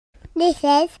This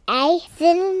is a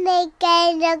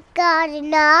Cinemaker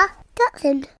Gardener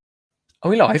Dotson. Are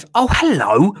we live? Oh,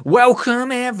 hello.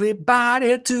 Welcome,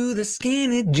 everybody, to the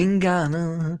Skinny Jean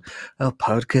Gardener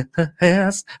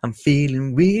podcast. I'm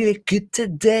feeling really good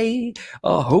today.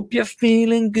 I hope you're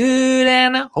feeling good,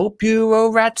 and I hope you're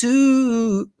all right,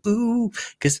 too.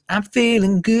 Because I'm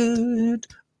feeling good.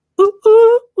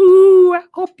 I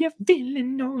hope you're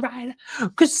feeling alright,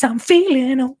 cause I'm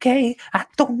feeling okay. I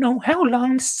don't know how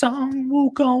long the song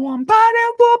will go on, but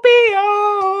it will be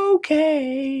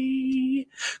okay,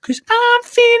 cause I'm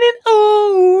feeling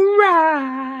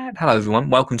alright. Hello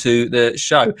everyone, welcome to the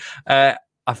show.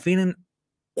 I'm feeling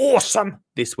awesome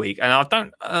this week, and I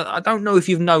don't know if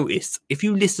you've noticed, if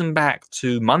you listen back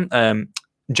to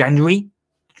January,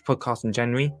 podcast in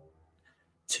January,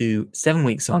 to 7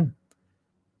 weeks on,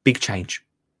 big change.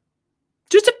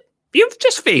 You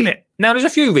just feel it. Now, there's a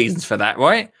few reasons for that,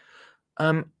 right?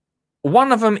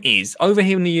 One of them is, over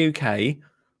here in the UK,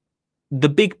 the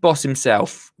big boss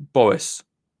himself, Boris,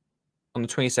 on the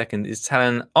 22nd, is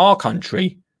telling our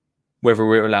country whether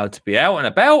we're allowed to be out and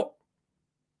about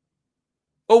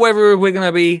or whether we're going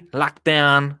to be locked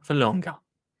down for longer.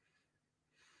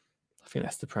 I think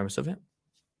that's the premise of it.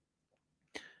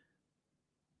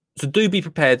 So do be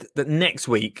prepared that next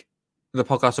week, the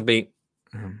podcast will be,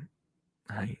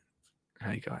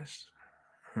 Hey guys,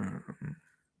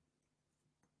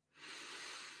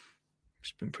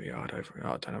 it's been pretty hard over here.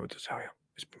 I don't know what to tell you.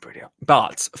 It's been pretty hard.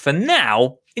 But for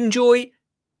now, enjoy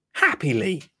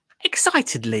happily,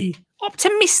 excitedly,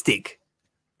 optimistically,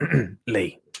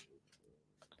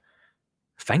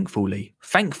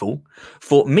 thankful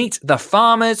for Meet the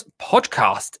Farmers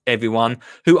podcast, everyone,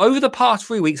 who over the past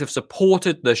 3 weeks have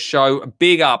supported the show.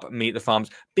 Big up Meet the Farmers.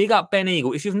 Big up Ben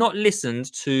Eagle. If you've not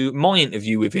listened to my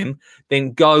interview with him,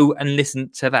 then go and listen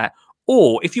to that.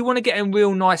 Or if you want to get a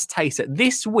real nice taste at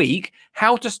this week,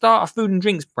 how to start a food and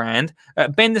drinks brand,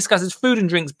 Ben discusses food and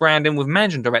drinks branding with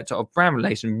Managing Director of Brand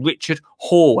Relations, Richard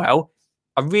Horwell.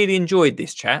 I really enjoyed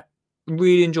this chat.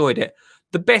 Really enjoyed it.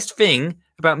 The best thing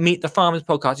about Meet the Farmers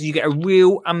podcast is you get a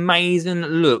real amazing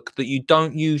look that you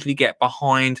don't usually get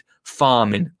behind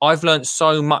farming. I've learned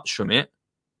so much from it,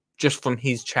 just from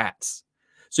his chats.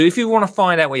 So if you want to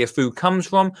find out where your food comes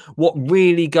from, what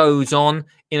really goes on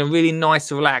in a really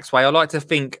nice, relaxed way, I like to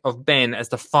think of Ben as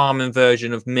the farming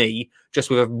version of me, just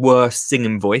with a worse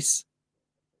singing voice.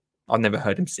 I've never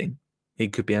heard him sing. He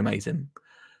could be amazing.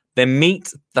 Then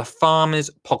Meet the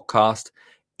Farmers podcast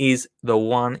is the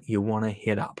one you want to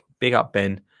hit up. Big up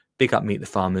Ben, big up Meet the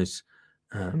Farmers.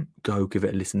 Go give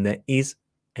it a listen. There is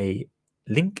a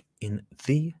link in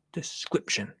the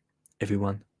description.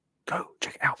 Everyone, go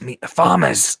check out Meet the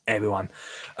Farmers, everyone.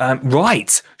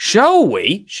 Right, shall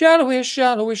we? Shall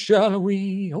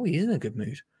we? Oh, he's in a good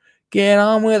mood. Get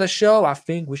on with the show. I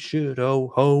think we should.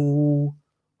 Oh, ho,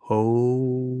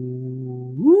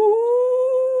 ho.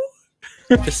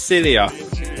 Facilia.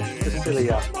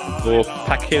 Or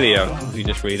Pacilia, if you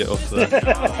just read it off there.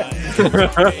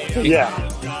 Yeah.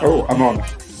 Oh, I'm on.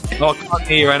 Oh, I can't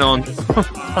hear you, Anon.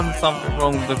 I've done something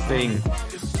wrong with the thing.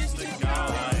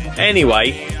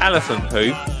 Anyway, elephant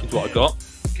poo is what I got.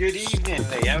 Good evening,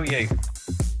 Lee. How are you?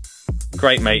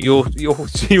 Great, mate. Your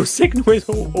signal is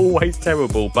always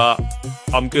terrible, but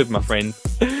I'm good, my friend.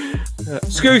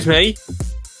 Excuse me.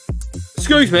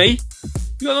 You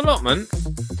got an allotment?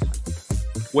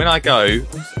 When I go,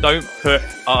 don't put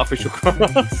artificial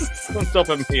grass on top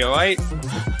of me, alright?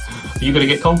 Are you going to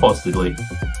get composted, Lee?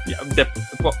 Yeah,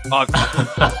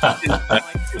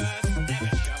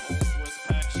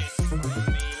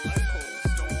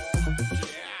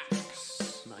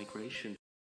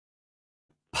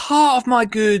 part of my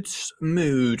good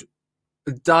mood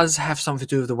does have something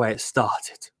to do with the way it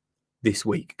started this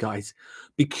week, guys.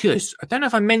 Because, I don't know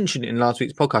if I mentioned it in last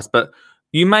week's podcast, but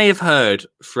you may have heard,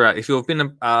 if you've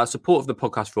been a support of the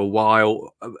podcast for a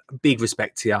while, big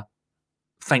respect to you.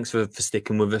 Thanks for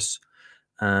sticking with us.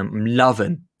 I'm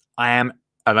loving. I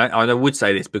would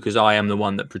say this because I am the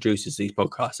one that produces these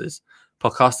podcasts.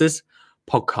 But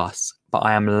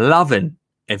I am loving,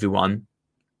 everyone,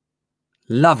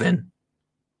 how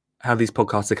these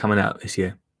podcasts are coming out this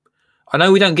year. I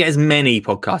know we don't get as many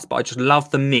podcasts, but I just love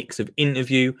the mix of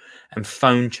interview and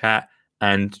phone chat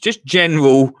and just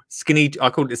general skinny, I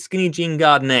call it the Skinny Jean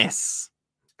Gardeness,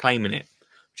 claiming it.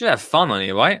 Just have fun on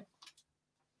here, right?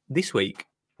 This week,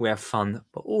 we have fun,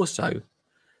 but also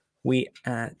we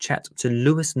chat to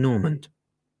Lewis Normand,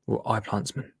 or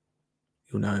iPlantsman.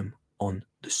 You'll know him on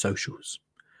the socials.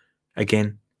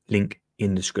 Again, link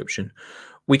in the description.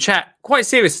 we chat quite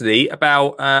seriously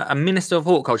about a Minister of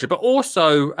Horticulture, but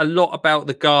also a lot about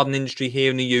the garden industry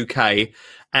here in the UK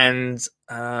and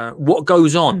what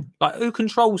goes on, like who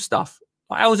controls stuff,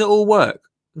 like, how does it all work?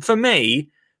 For me,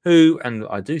 and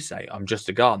I do say I'm just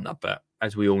a gardener, but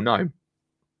as we all know,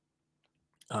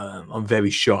 I'm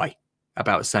very shy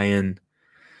about saying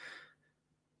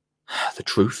the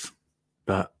truth,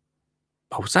 but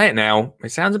I'll say it now.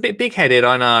 It sounds a bit big-headed,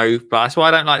 I know, but that's why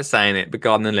I don't like saying it. But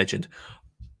gardening legend.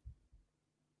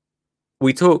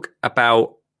 We talk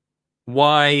about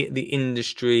why the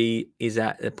industry is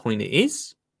at the point it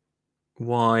is,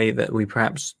 why that we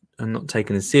perhaps are not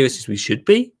taken as serious as we should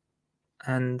be,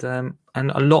 and a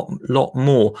lot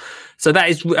more. So that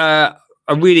is a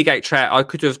really great chat. I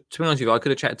could have, to be honest with you, I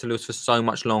could have chatted to Lewis for so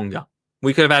much longer.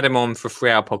 We could have had him on for a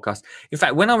 3-hour podcast. In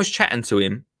fact, when I was chatting to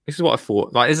him, this is what I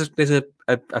thought. Like, there's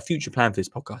a future plan for this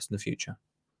podcast in the future.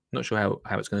 I'm not sure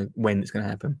when it's going to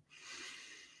happen.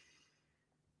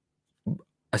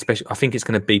 Especially, I think it's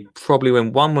going to be probably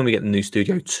when we get the new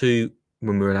studio, 2,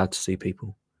 when we're allowed to see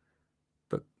people.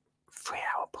 But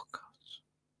 3-hour podcasts.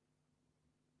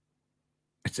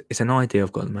 It's an idea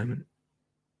I've got at the moment.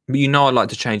 But I'd like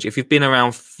to change it. If you've been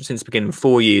around since the beginning,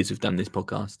 4 years we've done this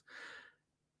podcast,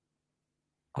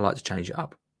 I like to change it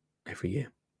up every year.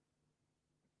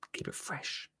 Keep it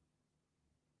fresh.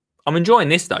 I'm enjoying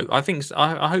this though. I think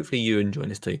hopefully you're enjoying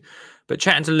this too. But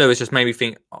chatting to Lewis just made me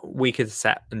think we could have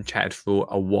sat and chatted for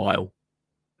a while,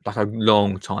 like a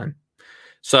long time.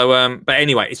 So, but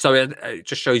anyway, so it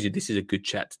just shows you this is a good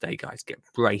chat today, guys.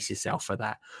 Brace yourself for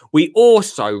that. We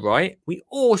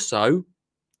also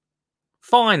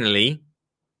finally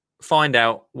find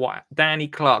out what Danny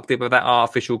Clark did with that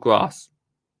artificial grass,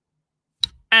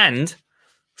 and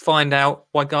find out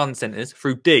why garden centres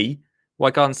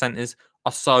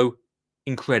are so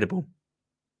incredible.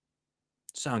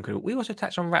 So incredible. We also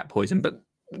touched on rat poison, but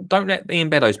don't let Ian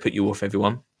Beddoes put you off,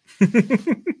 everyone.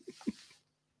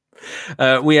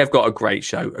 We have got a great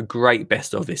show, a great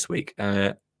best of this week.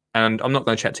 And I'm not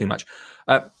going to chat too much.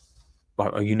 Well,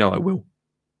 I will.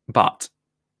 But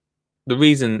the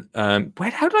reason... how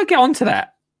did I get onto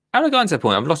that? How did I get onto that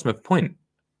point? I've lost my point.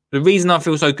 The reason I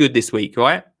feel so good this week,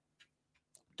 right?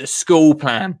 The school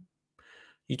plan.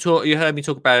 You heard me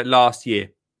talk about it last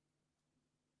year.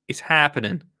 It's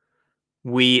happening.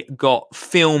 We got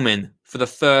filming for the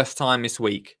first time this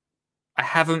week. I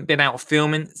haven't been out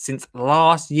filming since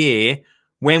last year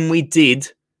when we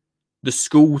did the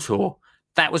school tour.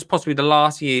 That was possibly the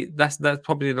last year. That's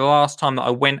probably the last time that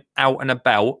I went out and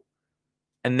about.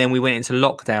 And then we went into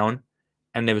lockdown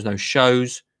and there was no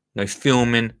shows, no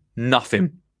filming,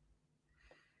 nothing.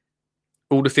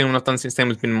 All the filming I've done since then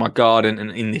has been in my garden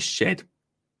and in this shed.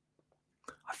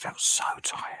 I felt so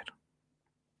tired.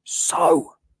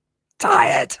 So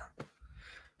tired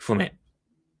from it.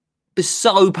 But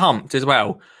so pumped as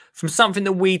well. From something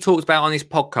that we talked about on this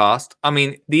podcast. I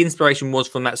mean, the inspiration was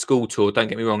from that school tour. Don't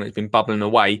get me wrong, it's been bubbling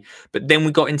away. But then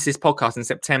we got into this podcast in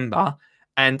September.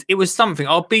 And it was something,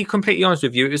 I'll be completely honest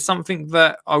with you, it was something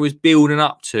that I was building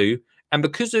up to. And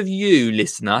because of you,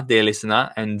 listener, dear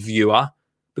listener and viewer,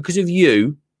 because of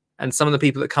you and some of the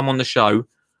people that come on the show,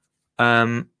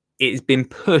 it has been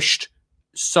pushed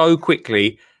so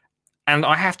quickly. And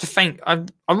I have to thank,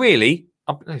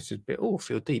 this is a bit,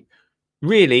 feel deep.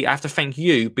 Really, I have to thank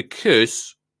you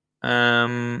because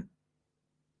I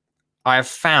have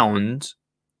found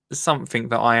something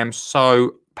that I am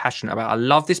so passionate about. I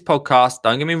love this podcast.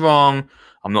 Don't get me wrong.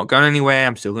 I'm not going anywhere.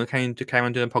 I'm still going to carry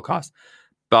on doing a podcast.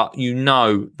 But you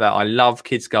know that I love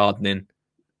kids gardening,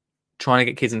 trying to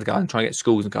get kids into gardening, trying to get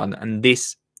schools in gardening. And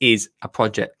this is a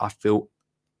project I feel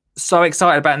so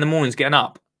excited about in the mornings getting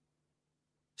up.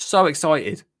 So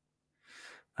excited.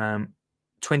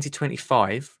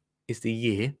 2025 is the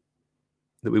year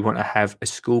that we want to have a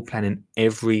school plan in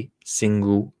every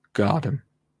single garden.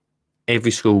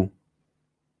 Every school,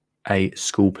 a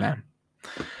school plan.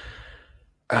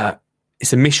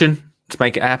 It's a mission to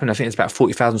make it happen. I think it's about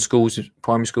 40,000 schools,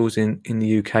 primary schools in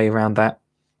the UK around that.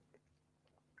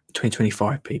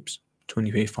 2025, peeps.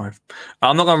 2025.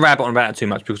 I'm not going to rabbit on about it too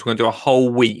much because we're going to do a whole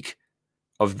week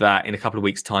of that in a couple of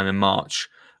weeks' time in March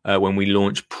when we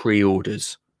launch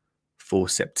pre-orders for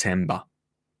September.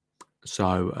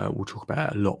 So we'll talk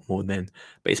about it a lot more then.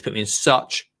 But it's put me in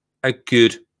such a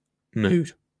good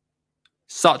mood.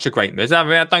 Such a great mood. Don't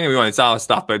get me wrong, it's other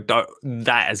stuff, but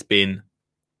that has been,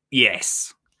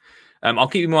 yes. I'll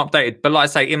keep you more updated. But like I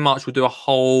say, in March, we'll do a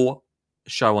whole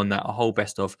show on that, a whole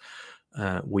best of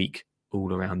week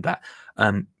all around that.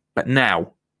 But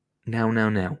now,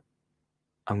 I'm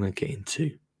going to get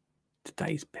into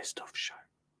today's best of show.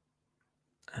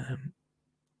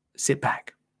 Sit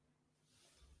back,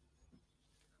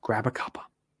 grab a cuppa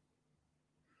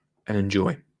and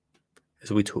enjoy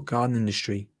as we talk garden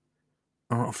industry,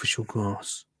 artificial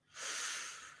grass,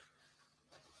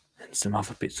 and some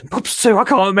other bits and bobs too. I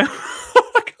can't remember.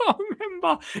 I can't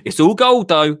remember. It's all gold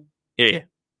though. Here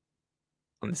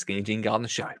on the Skinny Jean Gardener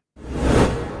Show.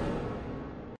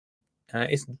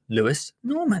 It's Lewis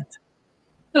Normand.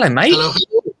 Hello, mate. Hello.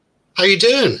 How you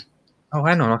doing? Oh,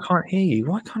 hang on. I can't hear you.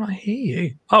 Why can't I hear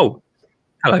you? Oh,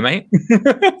 hello, mate.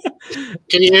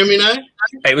 Can you hear me now?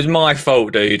 It was my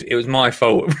fault, dude. It was my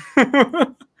fault.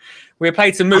 We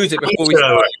played some music before we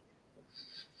started.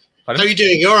 How are you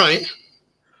doing? You all right?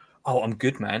 Oh, I'm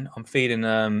good, man. I'm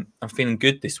feeling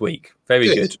good this week. Very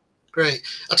good. Great.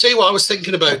 I'll tell you what I was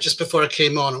thinking about just before I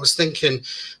came on. I was thinking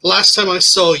last time I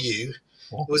saw you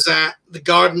was at the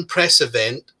Garden Press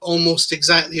event almost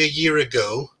exactly a year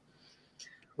ago,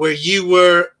 where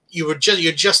you're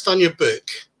just on your book,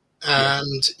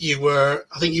 and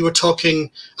I think you were talking.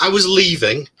 I was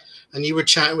leaving, and you were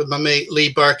chatting with my mate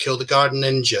Lee Burkill, the Garden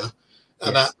Ninja,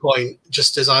 at that point,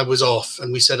 just as I was off,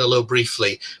 and we said hello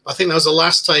briefly. I think that was the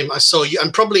last time I saw you,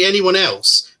 and probably anyone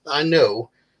else that I know.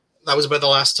 That was about the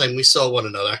last time we saw one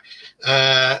another.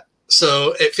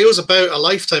 So it feels about a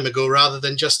lifetime ago rather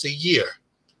than just a year.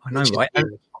 I know, right?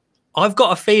 And I've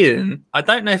got a feeling, I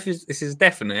don't know if this is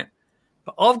definite,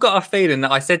 but I've got a feeling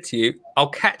that I said to you, I'll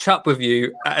catch up with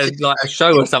you at a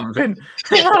show or something.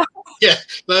 Yeah,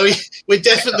 no, we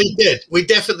definitely did. We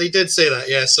definitely did say that,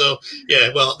 yeah. So,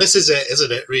 yeah, well, this is it,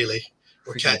 isn't it, really?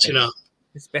 We're catching up.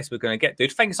 It's the best we're going to get,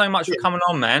 dude. Thanks so much for coming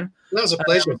on, man. That was a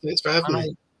pleasure. Thanks for having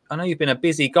me. I know you've been a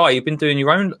busy guy. You've been doing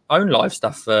your own live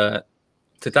stuff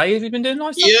today. Have you been doing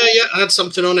live stuff? Yeah. I had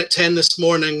something on at 10 this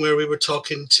morning where we were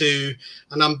talking to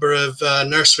a number of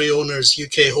nursery owners,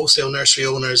 UK wholesale nursery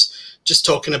owners, just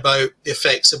talking about the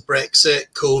effects of Brexit,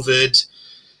 COVID,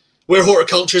 where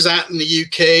horticulture's at in the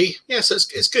UK. Yeah, so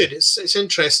it's good. It's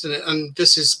interesting. And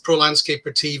this is Pro Landscaper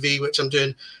TV, which I'm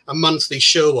doing a monthly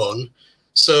show on.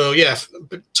 So yeah,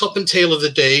 top and tail of the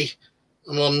day,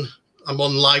 I'm on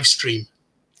live stream.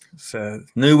 It's a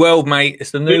new world, mate.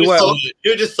 It's the new world.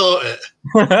 Who'd have thought it?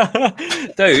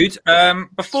 Dude,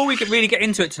 before we could really get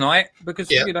into it tonight,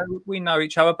 because we know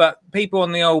each other, but people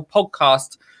on the old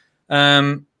podcast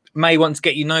may want to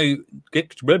get to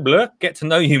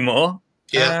know you more.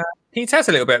 Yeah. Can you tell us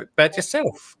a little bit about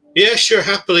yourself? Yeah, sure,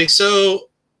 happily. So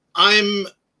I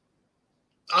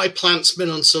plantsman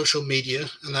on social media,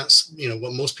 and that's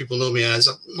what most people know me as.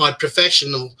 My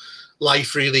professional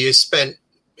life really is spent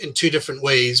in two different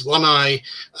ways. One, I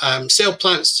sell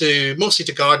plants mostly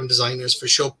to garden designers for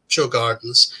show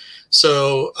gardens.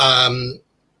 So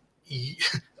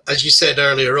as you said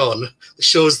earlier on, the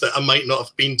shows that I might not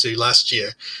have been to last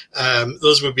year,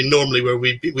 those would be normally where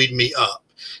we'd meet up.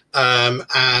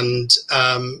 And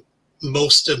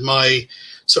most of my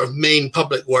sort of main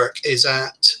public work is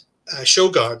at show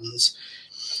gardens.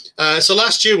 So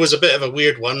last year was a bit of a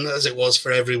weird one, as it was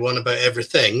for everyone about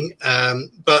everything.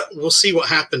 But we'll see what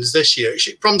happens this year.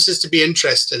 It promises to be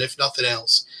interesting, if nothing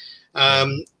else.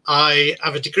 I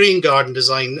have a degree in garden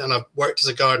design, and I've worked as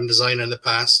a garden designer in the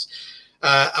past.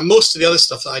 And most of the other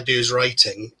stuff that I do is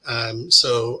writing.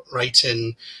 So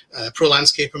writing Pro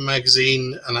Landscaper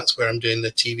magazine, and that's where I'm doing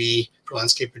the TV, Pro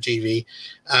Landscaper TV,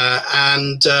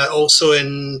 and also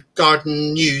in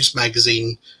Garden News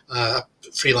magazine,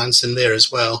 freelancing there as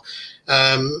well.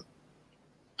 I'm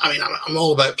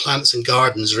all about plants and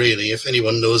gardens, really. If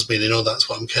anyone knows me, they know that's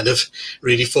what I'm kind of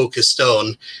really focused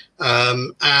on.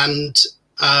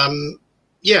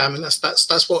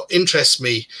 That's what interests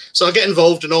me. So I get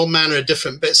involved in all manner of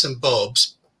different bits and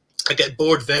bobs. I get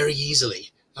bored very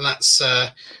easily, and that's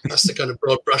the kind of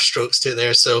broad brushstrokes to it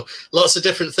there. So lots of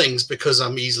different things because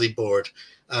I'm easily bored.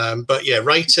 But yeah,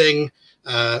 writing,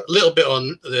 a little bit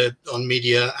on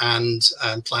media, and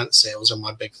plant sales are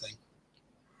my big thing.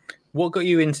 What got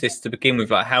you into this to begin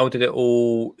with? Like, how did it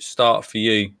all start for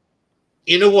you?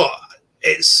 You know what?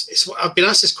 It's I've been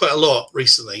asked this quite a lot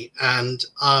recently, and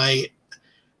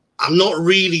I'm not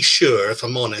really sure, if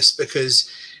I'm honest,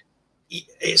 because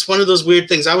it's one of those weird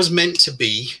things. I was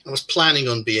planning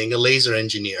on being a laser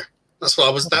engineer.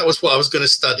 That was what I was going to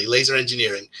study, laser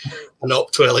engineering and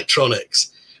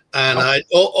optoelectronics. And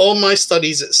all my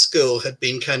studies at school had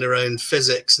been kind of around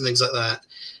physics and things like that.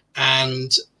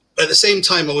 And at the same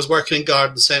time, I was working in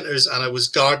garden centers and I was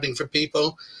gardening for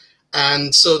people.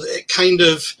 And so it kind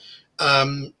of,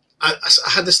 I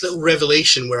had this little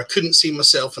revelation where I couldn't see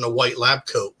myself in a white lab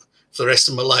coat for the rest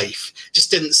of my life. It just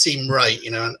didn't seem right,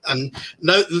 and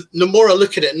now the more I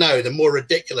look at it now, the more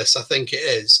ridiculous I think it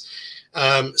is.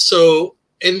 So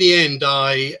in the end,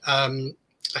 I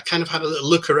kind of had a little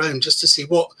look around just to see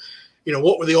what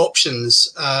what were the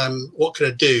options? What could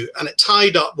I do? And it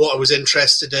tied up what I was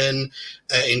interested in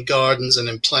gardens and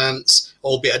in plants,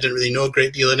 albeit I didn't really know a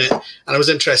great deal in it. And I was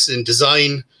interested in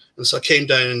design. And so I came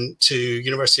down to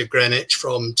University of Greenwich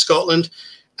from Scotland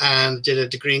and did a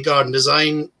degree in garden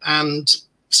design and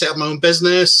set up my own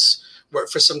business,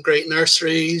 worked for some great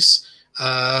nurseries,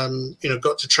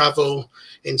 got to travel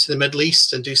into the Middle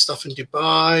East and do stuff in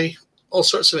Dubai, all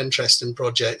sorts of interesting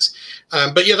projects.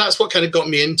 But yeah, that's what kind of got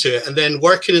me into it. And then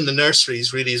working in the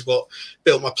nurseries really is what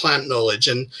built my plant knowledge.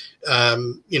 And,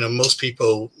 most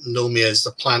people know me as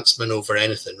the plantsman over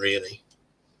anything, really.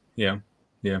 Yeah.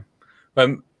 Yeah.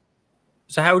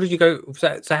 So how did you go?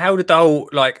 So how did the whole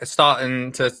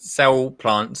starting to sell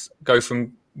plants go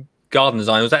from garden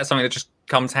design? Was that something that just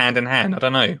comes hand in hand? I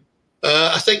don't know.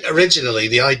 I think originally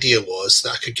the idea was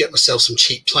that I could get myself some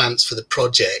cheap plants for the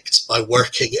project by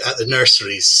working at the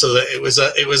nurseries, so that it was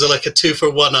like a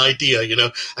 2-for-1 idea.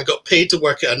 I got paid to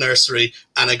work at a nursery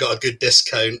and I got a good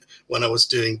discount when I was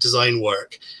doing design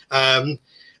work.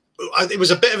 It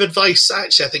was a bit of advice,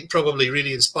 actually, I think probably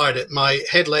really inspired it. My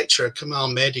head lecturer, Kamal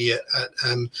Mehdi at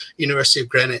University of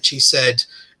Greenwich, he said,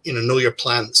 know your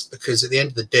plants, because at the end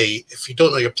of the day, if you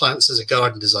don't know your plants as a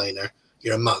garden designer,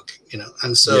 you're a mug,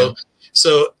 And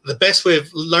so the best way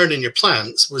of learning your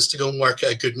plants was to go and work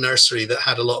at a good nursery that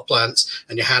had a lot of plants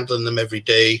and you're handling them every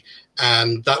day.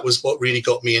 And that was what really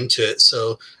got me into it.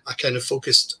 So I kind of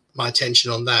focused my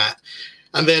attention on that.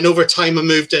 And then over time, I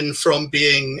moved in from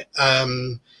being,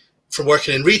 from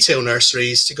working in retail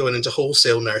nurseries to going into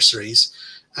wholesale nurseries.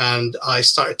 And I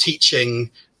started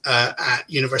teaching at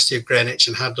University of Greenwich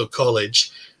and Hadlow College.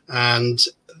 And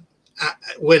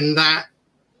when that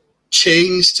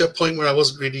changed to a point where I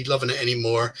wasn't really loving it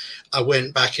anymore, I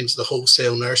went back into the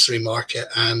wholesale nursery market,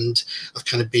 and I've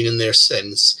kind of been in there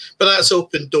since. But that's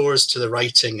opened doors to the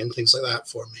writing and things like that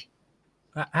for me.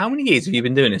 How many years have you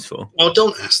been doing this for? Oh,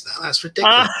 don't ask that. That's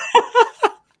ridiculous.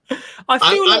 I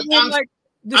feel like we're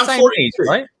the same 42. age,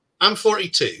 right? I'm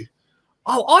 42.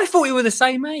 Oh, I thought you were the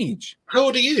same age. How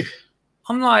old are you?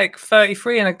 I'm like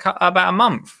 33 in about a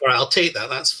month. All right, I'll take that.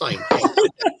 That's fine.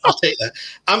 I'll take that.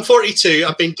 I'm 42.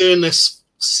 I've been doing this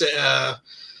since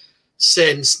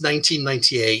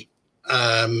 1998.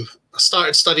 I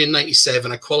started studying in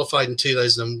 97. I qualified in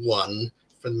 2001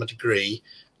 for my degree,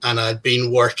 and I'd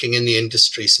been working in the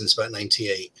industry since about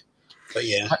 98. But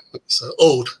yeah, so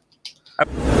old.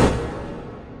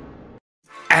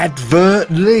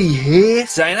 Advert Lee here,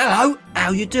 saying hello,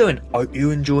 how you doing? Hope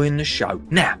you're enjoying the show.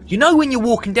 Now, when you're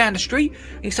walking down the street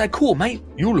and you say, cool mate,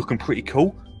 you're looking pretty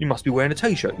cool, you must be wearing a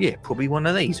t-shirt. Yeah, probably one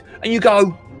of these. And you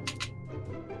go,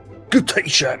 good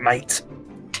t-shirt mate,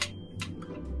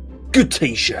 good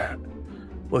t-shirt.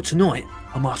 Well, tonight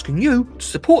I'm asking you to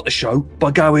support the show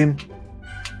by going,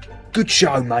 good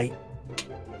show mate.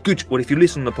 Good. Well, if you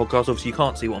listen to the podcast, obviously you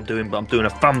can't see what I'm doing, but I'm doing a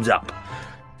thumbs up.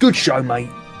 Good show mate,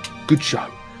 good show.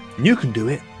 And you can do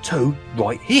it too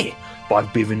right here by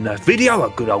giving the video a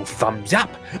good old thumbs up,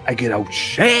 a good old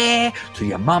share to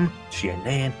your mum, to your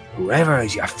nan, whoever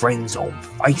is your friends on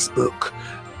Facebook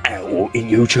or in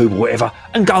YouTube or whatever,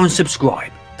 and go and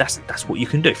subscribe. That's what you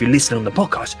can do. If you're listening on the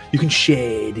podcast, you can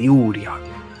share the audio.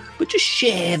 But just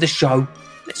share the show.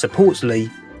 It supports Lee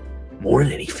more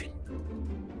than anything.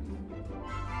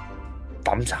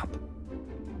 Thumbs up.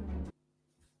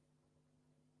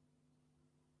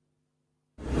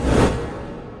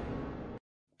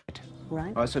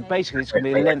 Right, so basically it's going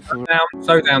to be a length of...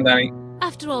 Slow down, Danny.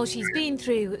 After all she's been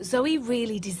through, Zoe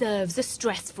really deserves a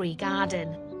stress-free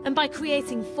garden. And by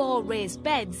creating 4 raised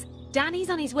beds, Danny's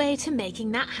on his way to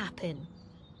making that happen.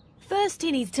 First,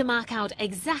 he needs to mark out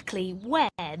exactly where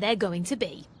they're going to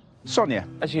be. Sonia,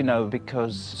 as you know,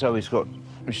 because Zoe's got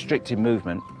restricted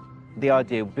movement, the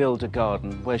idea build a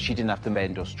garden where she didn't have to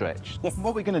bend or stretch. Yes.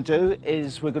 What we're going to do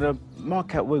is we're going to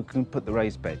mark out where we can put the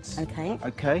raised beds. Okay.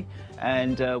 Okay.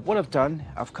 And what I've done,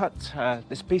 I've cut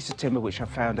this piece of timber which I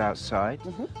found outside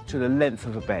to the length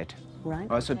of a bed. Right.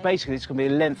 Right. So basically it's going to be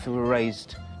the length of a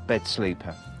raised bed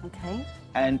sleeper. Okay.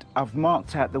 And I've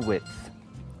marked out the width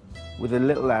with a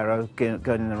little arrow going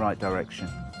in the right direction.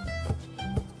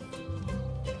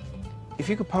 If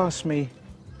you could pass me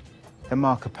the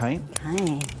marker paint. Okay,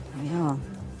 there we are.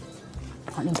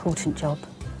 Quite an important job.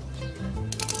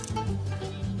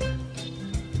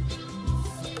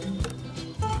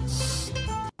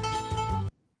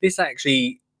 This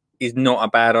actually is not a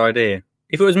bad idea.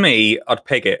 If it was me, I'd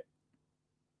peg it.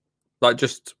 Like,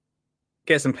 just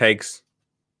get some pegs,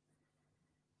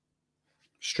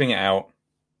 string it out.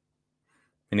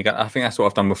 I think that's what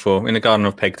I've done before. In the garden,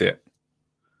 I've pegged it.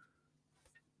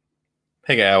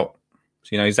 Peg it out, so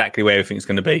you know exactly where everything's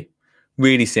going to be.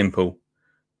 Really simple.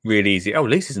 Really easy. Oh,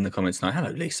 Lisa's in the comments tonight. Hello,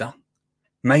 Lisa.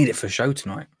 Made it for show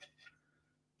tonight.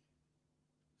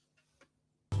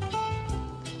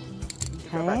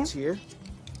 Go back to you.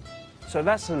 So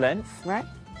that's the length. Right.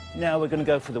 Now we're going to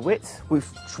go for the width. We've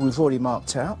already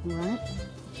marked out. Right.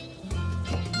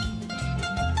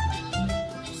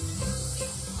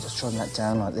 Just run that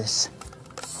down like this.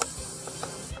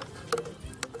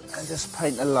 And just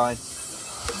paint a line.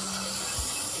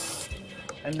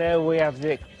 And there we have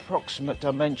the approximate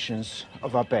dimensions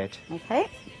of our bed. Okay.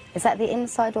 Is that the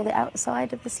inside or the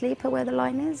outside of the sleeper where the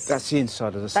line is? That's the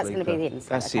inside of the sleeper. That's going to be the inside.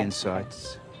 That's the okay. inside.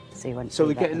 So you want So to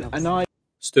we do get that an then, eye.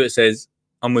 Stuart says,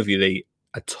 I'm with you, Lee.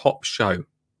 A top show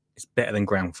is better than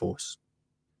ground force.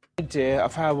 Idea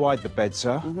of how wide the beds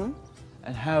are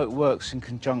and how it works in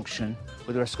conjunction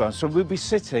with the rest of the garden. So we'll be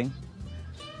sitting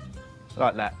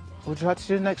like that. Would you like to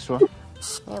do the next one?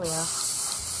 There we are.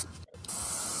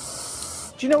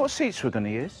 Do you know what seats we're going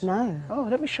to use? No. Oh,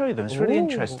 let me show you them. It's really Ooh,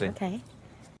 interesting. Okay.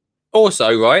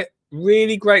 Also, right,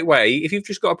 really great way, if you've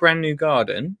just got a brand new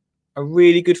garden, a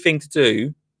really good thing to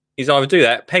do is either do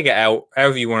that, peg it out,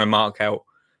 however you want to mark out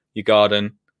your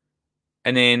garden.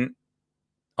 And then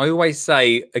I always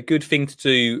say a good thing to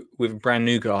do with a brand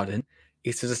new garden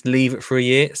is to just leave it for a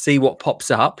year, see what pops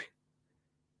up.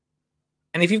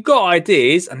 And if you've got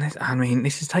ideas, and I mean,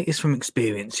 take this from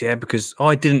experience, yeah, because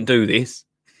I didn't do this.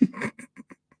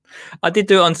 I did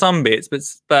do it on some bits,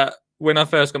 but when I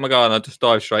first got my garden, I just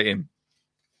dived straight in.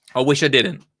 I wish I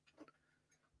didn't.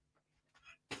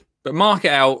 But mark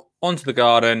it out onto the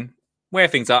garden, where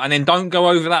things are, and then don't go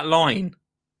over that line.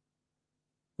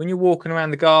 When you're walking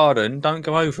around the garden, don't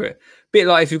go over it. Bit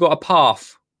like if you've got a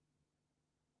path,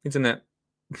 isn't it?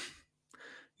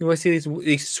 You always see these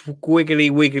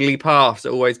squiggly, wiggly paths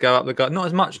that always go up the garden. Not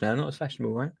as much now, not as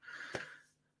fashionable, right?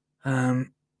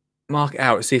 Mark it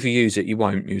out, see if you use it. You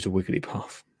won't use a wiggly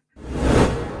path.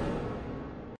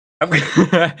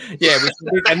 Yeah,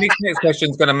 and this next question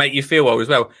is going to make you feel well as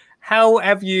well. How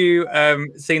have you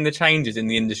seen the changes in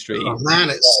the industry? Oh man,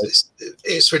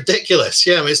 it's ridiculous.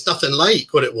 Yeah, I mean, it's nothing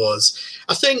like what it was.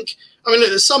 I mean,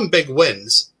 there's some big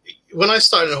wins. When I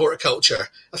started in horticulture,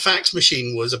 a fax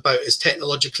machine was about as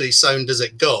technologically sound as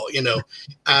it got, you know.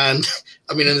 And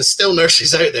I mean, and there's still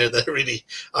nurseries out there that really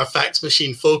are fax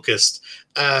machine focused.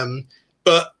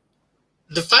 But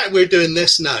the fact we're doing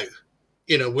this now,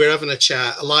 you know, we're having a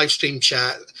chat, a live stream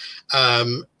chat,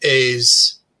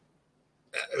 it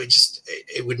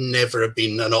would never have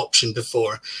been an option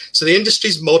before. So the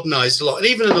industry's modernized a lot. And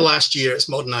even in the last year, it's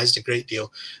modernized a great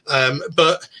deal.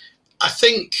 But I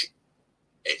think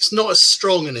it's not as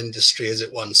strong an industry as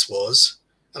it once was.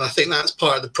 And I think that's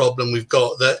part of the problem we've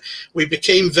got, that we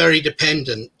became very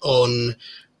dependent on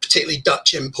particularly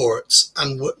Dutch imports,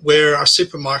 and where our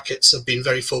supermarkets have been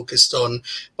very focused on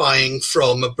buying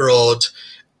from abroad,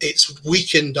 it's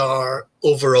weakened our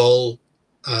overall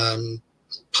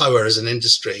power as an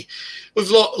industry. We've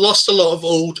lost a lot of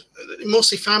old,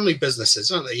 mostly family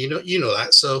businesses, aren't they? You know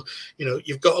that. So, you know,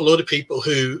 you've got a lot of people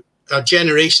who are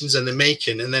generations in the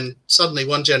making, and then suddenly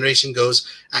one generation goes,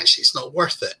 actually, it's not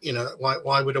worth it. You know,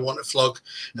 why would I want to flog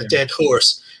a dead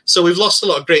horse? So we've lost a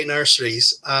lot of great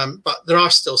nurseries, but there are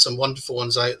still some wonderful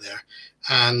ones out there,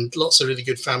 and lots of really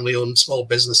good family-owned small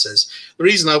businesses. The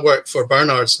reason I work for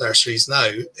Bernard's Nurseries now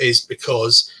is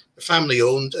because they're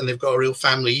family-owned and they've got a real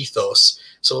family ethos.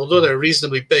 So although they're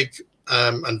reasonably big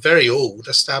and very old,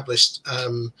 established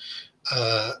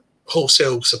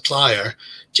wholesale supplier,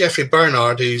 Jeffrey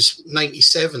Bernard, who's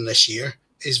 97 this year,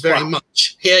 is very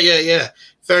much,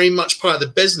 very much part of the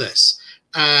business.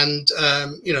 And,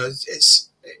 you know,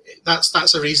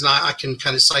 that's a reason I can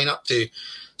kind of sign up to.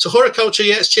 So horticulture,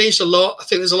 it's changed a lot. I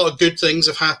think there's a lot of good things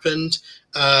have happened.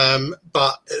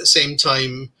 But at the same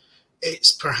time,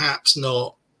 it's perhaps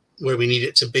not where we need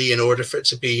it to be in order for it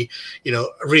to be, you know,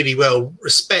 really well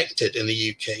respected in the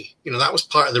UK. You know, that was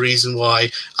part of the reason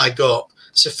why I got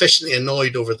sufficiently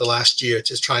annoyed over the last year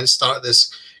to try and start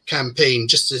this campaign,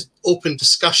 just to open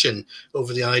discussion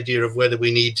over the idea of whether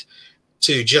we need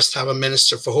to just have a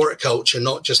minister for horticulture,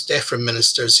 not just DEFRA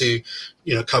ministers who,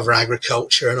 you know, cover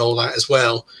agriculture and all that as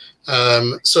well.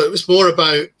 So it was more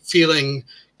about feeling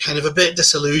kind of a bit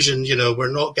disillusioned. You know, we're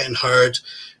not getting heard,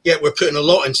 yet we're putting a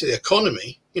lot into the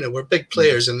economy. You know, we're big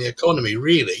players in the economy,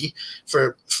 really,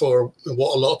 for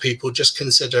what a lot of people just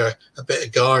consider a bit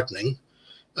of gardening.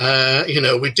 You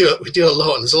know, we do a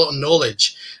lot, and there's a lot of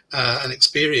knowledge and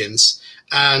experience.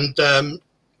 And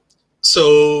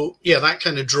so, yeah, that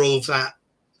kind of drove that.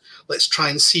 Let's try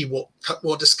and see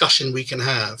what discussion we can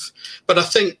have. But I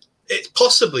think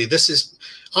arguably this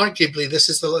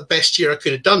is the best year I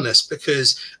could have done this,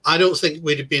 because I don't think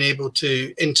we'd have been able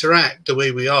to interact the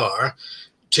way we are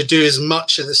to do as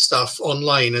much of the stuff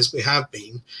online as we have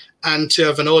been, and to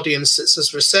have an audience that's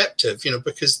as receptive,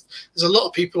 because there's a lot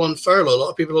of people on furlough, a lot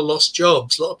of people have lost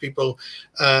jobs, a lot of people,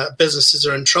 businesses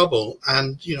are in trouble.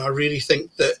 And, I really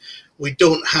think that we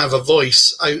don't have a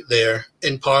voice out there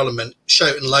in Parliament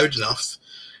shouting loud enough.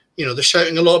 They're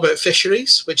shouting a lot about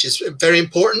fisheries, which is very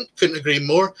important. Couldn't agree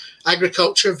more.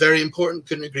 Agriculture, very important.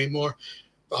 Couldn't agree more.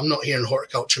 But I'm not hearing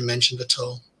horticulture mentioned at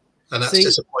all. And that's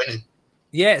disappointing.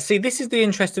 Yeah, see, this is the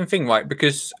interesting thing, right?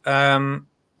 Because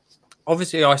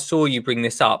obviously I saw you bring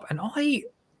this up, and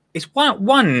it's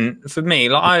one for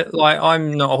me.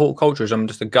 I'm not a horticulturist, I'm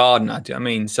just a gardener. Do you know what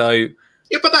I mean? So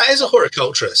yeah, but that is a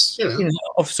horticulturist,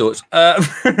 of sorts. But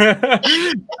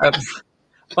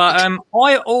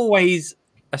I always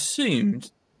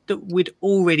assumed that we'd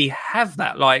already have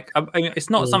that. Like, I mean, it's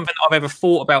not something I've ever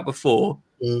thought about before,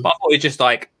 but I thought it's just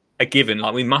like a given.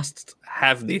 Like, we must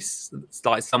have this,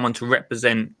 like someone to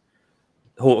represent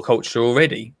horticulture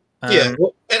already.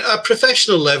 Well, at a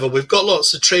professional level, we've got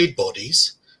lots of trade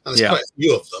bodies, and there's quite a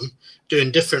few of them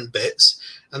doing different bits,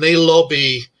 and they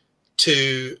lobby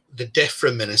to the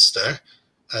DEFRA minister,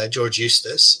 George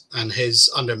Eustace, and his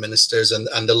under ministers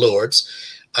and the lords.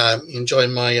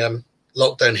 Enjoying my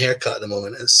lockdown haircut at the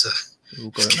moment.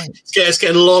 It's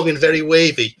getting long and very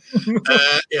wavy.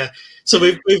 So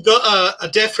we've got a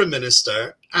DEFRA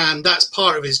minister, and that's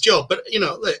part of his job. But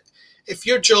look, if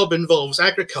your job involves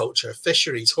agriculture,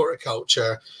 fisheries,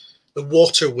 horticulture, the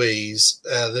waterways,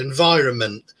 the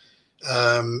environment,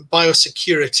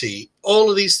 biosecurity, all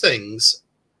of these things,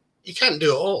 you can't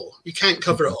do it all. You can't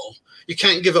cover it all. You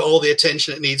can't give it all the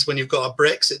attention it needs when you've got a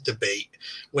Brexit debate,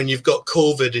 when you've got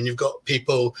COVID and you've got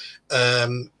people,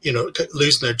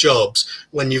 losing their jobs,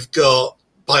 when you've got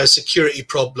biosecurity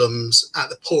problems at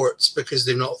the ports because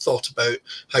they've not thought about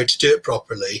how to do it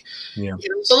properly. Yeah.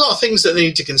 There's a lot of things that they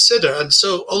need to consider. And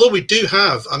so, although we do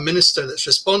have a minister that's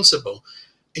responsible,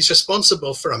 he's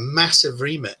responsible for a massive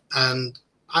remit. And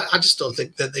I just don't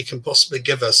think that they can possibly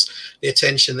give us the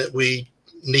attention that we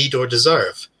need or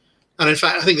deserve. And in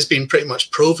fact, I think it's been pretty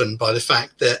much proven by the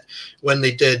fact that when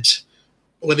they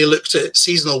looked at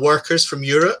seasonal workers from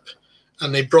Europe,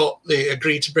 and they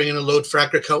agreed to bring in a load for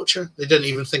agriculture, they didn't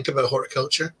even think about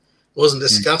horticulture. It wasn't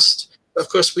discussed. But of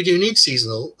course, we do need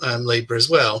seasonal labour as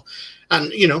well.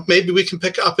 And, maybe we can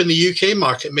pick it up in the UK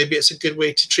market. Maybe it's a good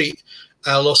way to treat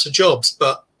loss of jobs.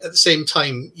 But at the same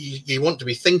time, you want to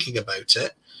be thinking about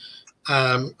it.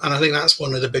 And I think that's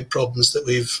one of the big problems that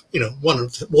we've, one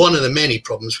of the many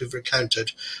problems we've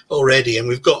encountered already, and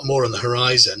we've got more on the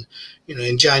horizon.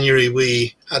 In January,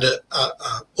 we had a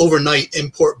overnight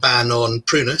import ban on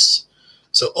prunus.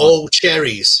 So all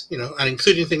cherries, and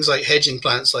including things like hedging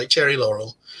plants like cherry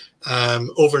laurel,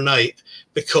 overnight,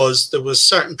 because there was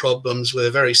certain problems with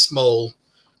a very small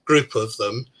group of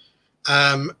them.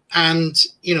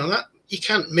 That you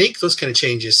can't make those kind of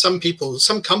changes. Some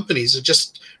companies are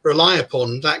just rely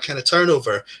upon that kind of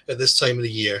turnover at this time of the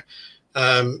year.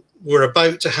 We're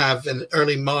about to have in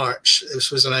early March, this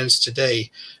was announced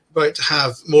today, about to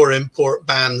have more import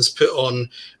bans put on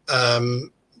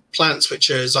plants which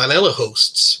are Xylella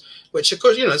hosts, which of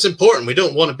course, it's important. We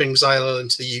don't want to bring Xylella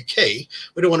into the UK.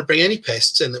 We don't want to bring any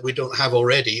pests in that we don't have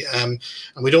already. And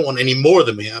we don't want any more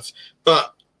than we have.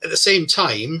 But at the same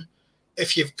time,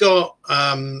 if you've got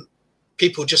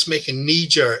people just making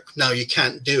knee-jerk, now you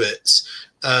can't do it,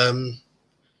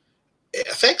 it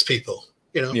affects people,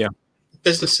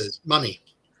 businesses, money.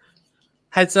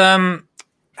 Has Brexit,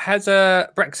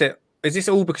 is this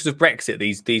all because of Brexit,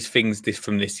 these things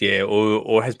from this year,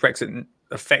 or has Brexit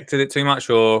affected it too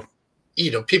much? Or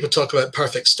people talk about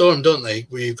perfect storm, don't they?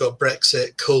 Where you've got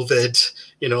Brexit, COVID,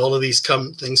 all of these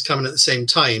things coming at the same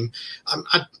time.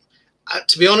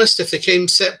 To be honest, if they came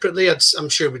separately, I'm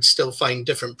sure we'd still find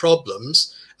different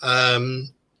problems. I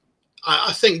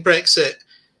think Brexit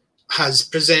has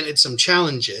presented some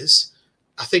challenges.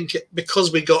 I think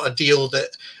because we got a deal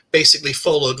that basically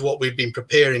followed what we've been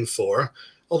preparing for,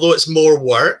 although it's more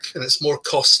work and it's more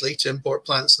costly to import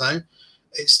plants now,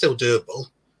 it's still doable.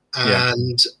 Yeah.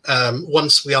 And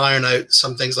once we iron out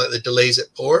some things like the delays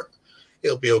at port,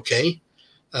 it'll be okay.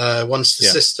 Once the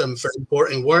system for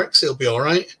importing works, it'll be all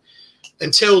right.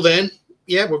 Until then,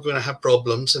 we're going to have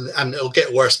problems, and it'll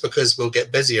get worse because we'll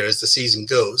get busier as the season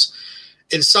goes.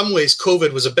 In some ways,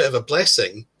 COVID was a bit of a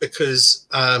blessing because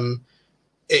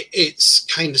it's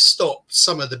kind of stopped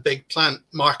some of the big plant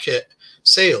market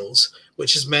sales,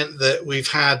 which has meant that we've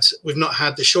not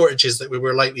had the shortages that we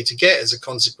were likely to get as a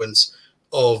consequence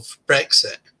of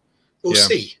Brexit. We'll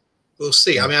see. We'll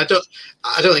see. I mean, I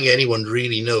don't think anyone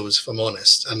really knows, if I'm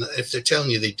honest. And if they're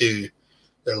telling you they do,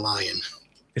 they're lying.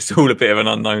 It's all a bit of an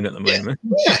unknown at the moment.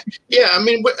 Yeah. I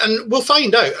mean, and we'll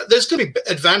find out. There's going to be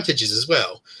advantages as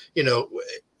well. You know,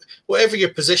 whatever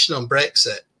your position on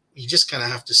Brexit, you just kind of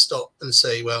have to stop and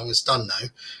say, well, it's done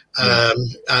now,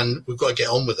 and we've got to get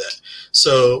on with it.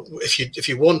 So if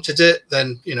you wanted it,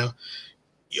 then, you know,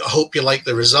 I hope you like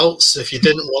the results. If you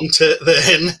didn't want it,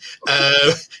 then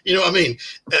you know what I mean.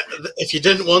 If you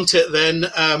didn't want it, then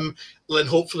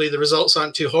hopefully the results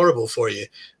aren't too horrible for you.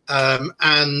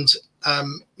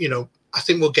 You know, I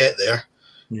think we'll get there.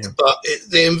 Yeah. But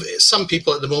some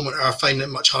people at the moment are finding it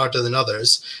much harder than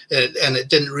others, and it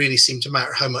didn't really seem to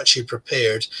matter how much you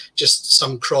prepared. Just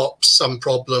some crops, some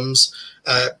problems.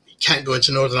 You can't go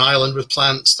into Northern Ireland with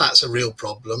plants. That's a real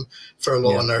problem for a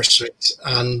lot of nurseries.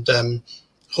 And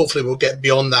hopefully we'll get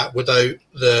beyond that without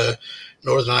the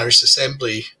Northern Irish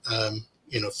Assembly,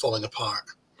 you know, falling apart.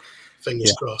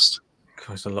 Fingers crossed.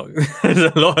 There's a lot. There's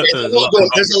a lot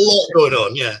going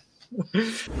on. Yeah.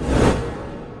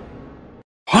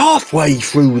 Halfway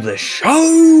through the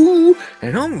show,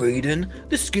 and I'm reading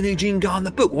the Skinny Jean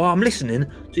Gardner book while I'm listening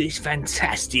to this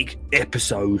fantastic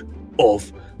episode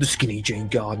of the Skinny Jean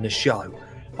Gardner show.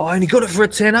 I only got it for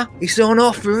 £10. It's on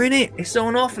offer, innit? It's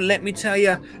on offer. Let me tell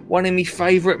you, one of my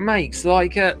favourite makes,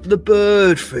 like the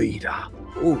bird feeder.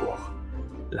 Oh,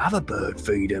 love a bird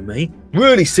feeder, me.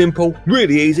 Really simple,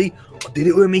 really easy. I did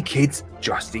it with me kids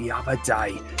just the other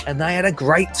day, and they had a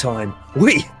great time.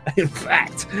 We, in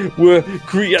fact, were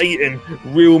creating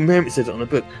real memories. It says it on the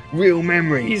book, real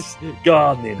memories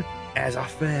gardening as a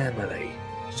family.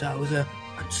 So it was a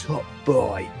top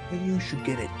buy, and you should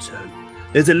get it too.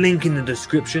 There's a link in the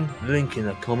description, link in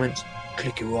the comments.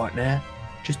 Click it right now.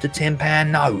 Just a £10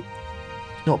 note.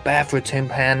 It's not bad for a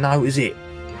 £10 note, is it?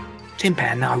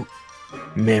 £10 note.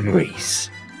 Memories.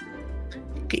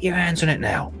 Get your hands on it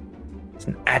now. It's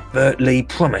an advertly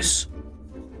promise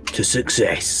to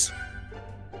success.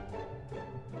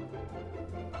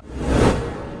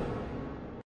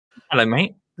 Hello,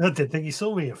 mate. I didn't think you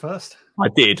saw me at first. I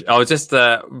did. I was just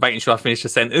making sure I finished the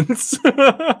sentence.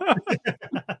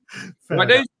 Right,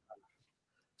 dude?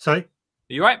 Sorry? Are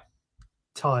you right?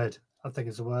 Tired, I think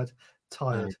is the word.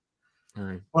 Tired.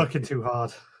 No. Working too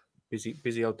hard.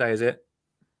 Busy old day, is it?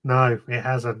 No, it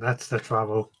hasn't. That's the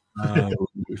trouble.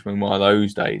 It's been one of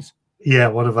those days. Yeah,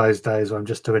 one of those days where I'm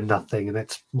just doing nothing, and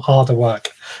it's harder work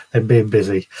than being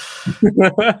busy.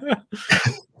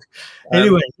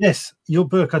 Anyway, yes, your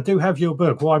book. I do have your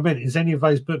book. What I meant is any of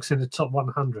those books in the top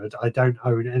 100, I don't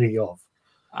own any of.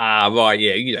 Ah, right.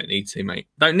 Yeah, you don't need to, mate.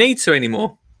 Don't need to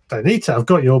anymore. Don't need to. I've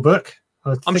got your book.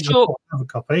 I'm sure. I have a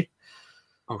copy.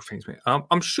 Oh, thanks, mate.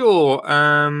 I'm sure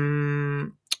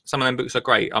some of them books are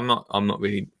great. I'm not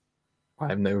really. I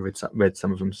have never read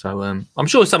some of them, so I'm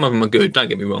sure some of them are good. Don't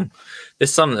get me wrong.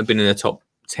 There's some that have been in the top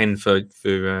 10 for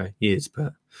years,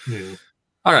 but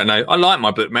I don't know. I like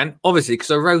my book, man. Obviously,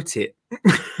 because I wrote it.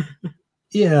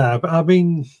 Yeah, but I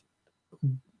mean,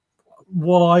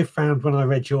 what I found when I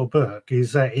read your book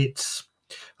is that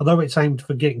although it's aimed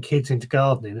for getting kids into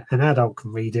gardening, an adult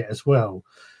can read it as well.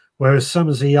 Whereas some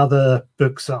of the other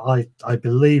books that I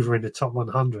believe are in the top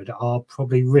 100 are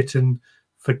probably written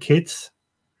for kids.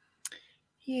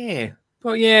 Yeah,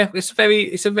 well, yeah, it's a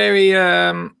very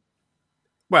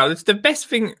well, it's the best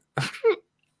thing.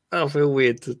 I feel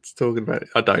weird talking about it.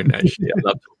 I don't actually. I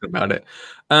love talking about it.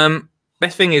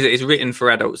 Best thing is it's written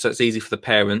for adults, so it's easy for the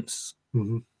parents.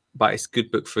 Mm-hmm. But it's a good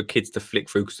book for kids to flick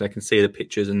through because they can see the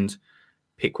pictures and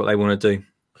pick what they want to do.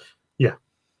 Yeah,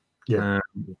 yeah.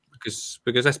 Because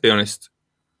let's be honest,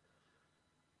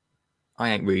 I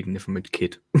ain't reading if I'm a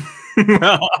kid.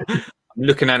 I'm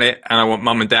looking at it and I want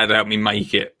mum and dad to help me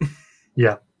make it.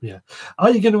 Yeah, yeah. Are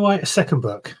you going to write a second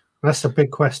book? That's the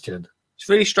big question. It's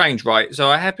really strange, right? So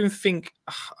I have been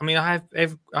I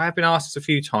have been asked this a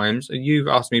few times. You've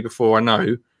asked me before, I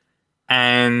know,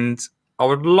 and I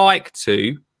would like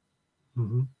to,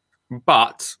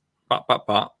 but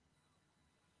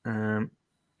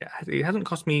it hasn't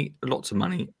cost me lots of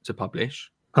money to publish.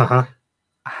 I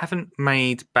haven't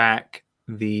made back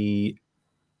the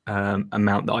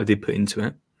amount that I did put into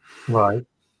it. Right.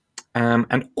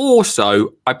 And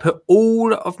also, I put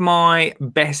all of my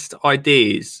best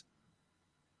ideas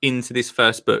into this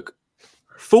first book.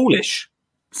 Foolish,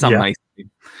 some may say.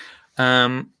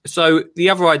 So the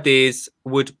other ideas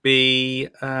would be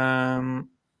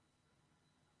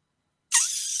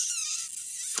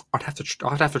I'd have to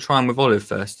try them with Olive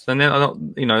first, and then a lot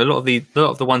of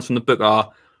the ones from the book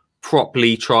are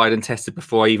properly tried and tested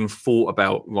before I even thought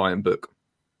about writing a book.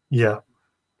 Yeah,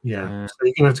 yeah. So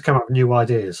you're gonna have to come up with new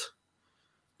ideas.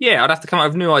 Yeah, I'd have to come up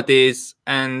with new ideas,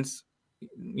 and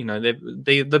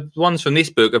the ones from this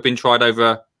book have been tried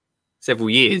over several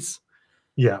years.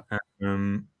 Yeah.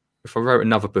 If I wrote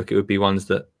another book, it would be ones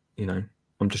that, you know,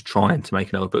 I'm just trying to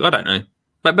make another book. I don't know.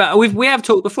 But we have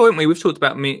talked before, haven't we? We've talked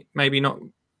about me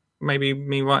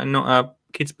writing not a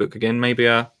kids book again, maybe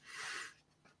a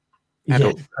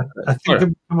adult. I think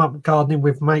we come up with Gardening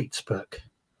with Mates book.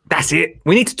 That's it.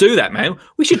 We need to do that, man.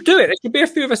 We should do it. There should be a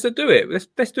few of us that do it.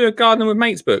 Let's do a Gardening with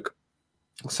Mates book.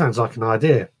 Sounds like an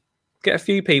idea. Get a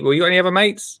few people. You got any other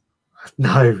mates?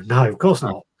 No, of course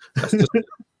not. That's just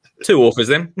 2 authors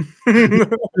then.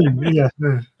 yeah.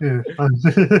 That's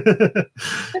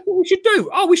what we should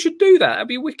do. Oh, we should do that. That'd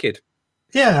be wicked.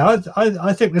 Yeah,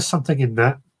 I think there's something in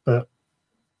that, but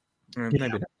maybe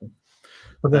not.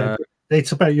 But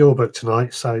it's about your book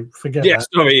tonight, so forget yeah, that.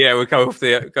 Sorry, yeah, we're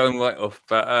going right off.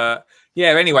 But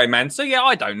yeah, anyway, man. So yeah,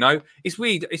 I don't know.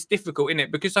 It's difficult, isn't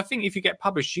it? Because I think if you get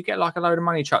published, you get like a load of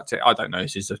money chucked at it. I don't know.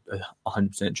 This is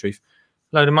 100% truth.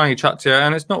 Load of money chucked at it,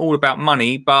 and it's not all about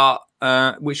money, but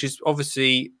which is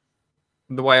obviously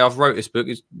the way I've wrote this book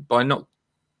is by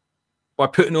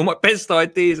putting all my best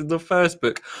ideas in the first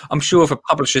book. I'm sure if a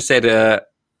publisher said,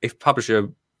 if publisher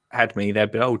had me,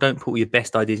 they'd be, oh, don't put all your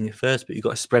best ideas in your first book. You've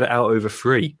got to spread it out over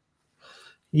 3.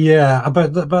 Yeah,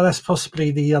 but that's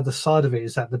possibly the other side of it,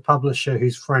 is that the publisher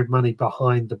who's thrown money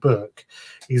behind the book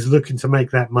is looking to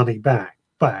make that money back.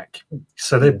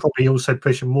 So they're probably also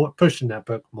pushing that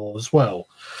book more as well.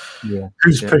 Yeah.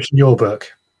 Who's pushing your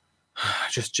book?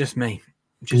 Just me.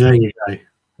 There you go.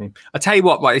 I tell you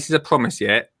what, right, this is a promise,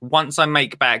 yeah. Once I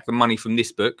make back the money from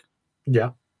this book,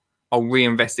 yeah, I'll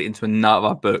reinvest it into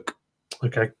another book.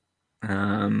 Okay.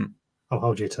 I'll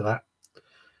hold you to that.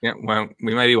 Yeah, well,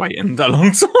 we may be waiting that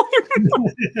long time.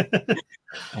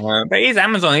 But it is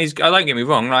Amazon. Don't get me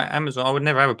wrong, like Amazon, I would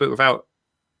never have a book without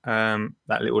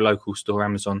that little local store,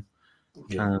 Amazon,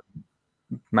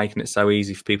 making it so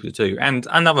easy for people to do, and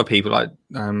other people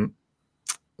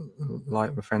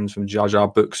like my friends from Jar Jar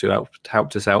Books who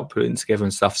helped us out putting together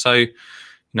and stuff. So, you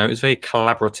know, it was a very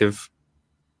collaborative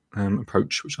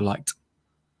approach, which I liked.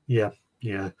 Yeah,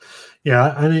 and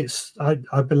it's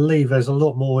I believe there's a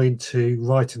lot more into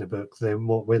writing a book than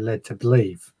what we're led to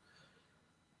believe.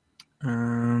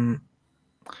 Yeah.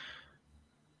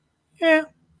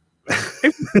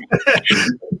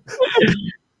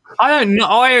 I don't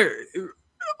know.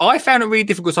 I found it really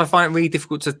difficult. So I find it really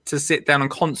difficult to sit down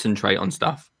and concentrate on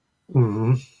stuff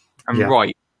and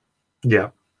write. Yeah.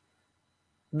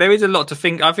 There is a lot to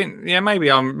think. I think, maybe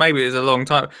it's a long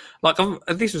time. Like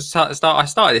this was I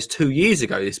started this 2 years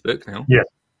ago. This book now.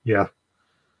 Yeah.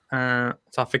 So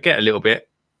I forget a little bit.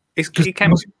 It can be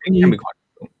quite difficult.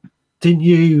 Didn't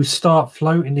you start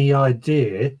floating the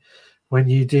idea when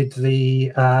you did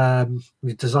you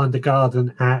designed the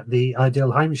garden at the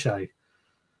Ideal Home Show?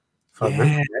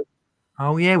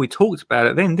 Oh yeah, we talked about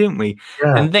it then, didn't we?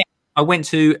 Yeah. And then I went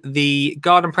to the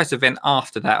Garden Press event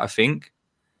after that, I think.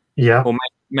 Yeah. Or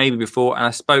maybe before, and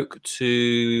I spoke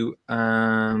to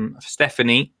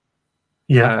Stephanie.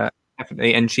 Yeah.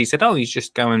 Definitely, and she said, "Oh, you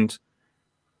just go and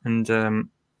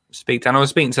speak." And I was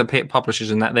speaking to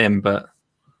publishers and that then, but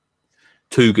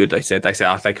too good. They said they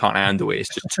can't handle it.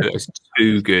 It's just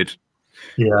too good.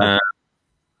 Yeah.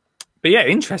 But yeah,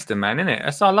 interesting, man, isn't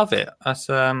it? I love it.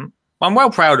 I'm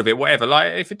well proud of it. Whatever.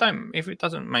 Like, if it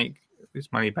doesn't make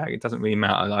this money back, it doesn't really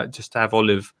matter. Like, just to have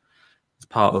Olive as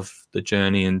part of the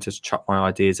journey and just chuck my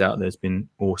ideas out there's been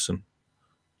awesome.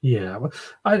 Yeah,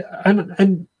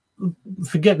 and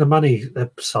forget the money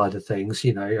side of things.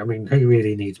 You know, I mean, who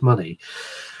really needs money?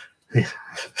 Yeah,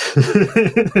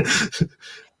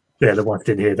 the wife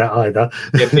didn't hear that either.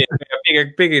 Yeah,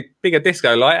 bigger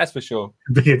disco light, that's for sure.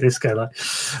 Bigger disco light.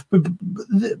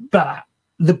 But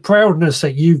the proudness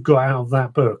that you've got out of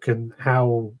that book and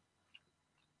how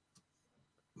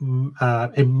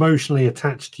emotionally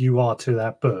attached you are to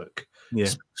that book,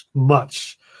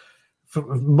 much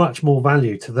more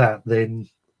value to that than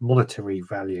monetary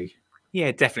value.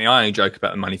 Yeah, definitely. I only joke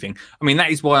about the money thing. I mean, that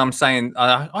is why I'm saying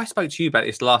I spoke to you about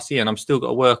this last year, and I'm still got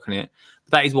to work on it.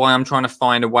 But that is why I'm trying to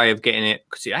find a way of getting it,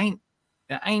 because it ain't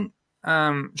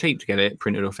cheap to get it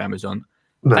printed off Amazon.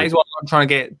 No. That is why I'm trying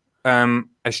to get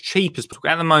as cheap as possible.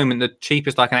 At the moment, the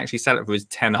cheapest I can actually sell it for is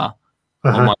 £10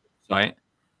 on my website.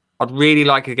 I'd really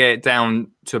like to get it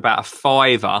down to about a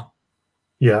 £5.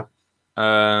 Yeah.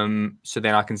 So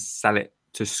then I can sell it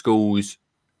to schools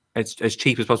as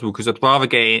cheap as possible, because I'd rather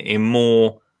get it in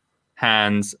more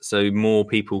hands so more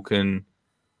people can,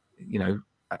 you know,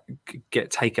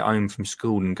 take it home from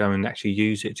school and go and actually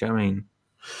use it. Do you know what I mean?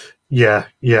 Yeah.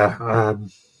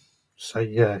 So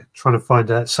trying to find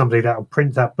out somebody that will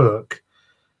print that book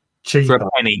cheaper. For a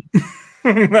penny.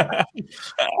 Yeah.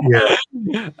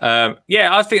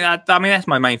 Yeah, I think that. I mean, that's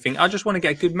my main thing. I just want to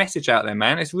get a good message out there,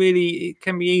 man. It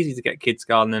can be easy to get kids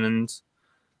gardening,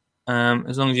 and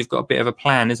as long as you've got a bit of a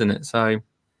plan, isn't it? So,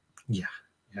 yeah.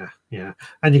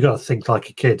 And you got to think like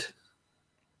a kid.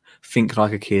 think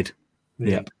like a kid.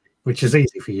 Yeah, which is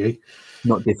easy for you.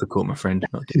 Not difficult, my friend.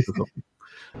 Not difficult.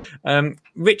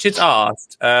 Richard's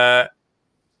asked if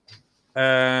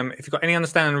you've got any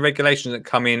understanding of regulations that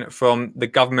come in from the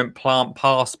government plant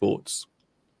passports.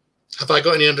 Have I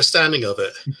got any understanding of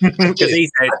it? Because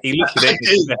he said he looked at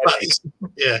it.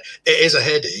 Yeah, it is a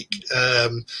headache. I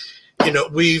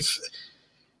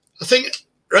think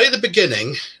right at the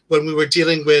beginning when we were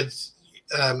dealing with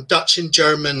Dutch and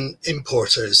German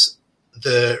importers,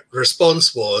 the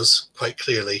response was quite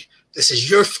clearly, "This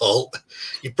is your fault.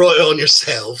 You brought it on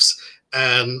yourselves,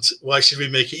 and why should we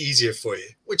make it easier for you?"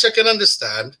 Which I can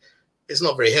understand. It's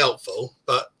not very helpful,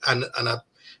 but and I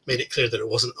made it clear that it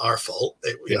wasn't our fault.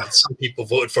 Some people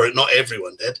voted for it, not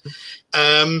everyone did.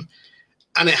 And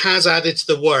it has added to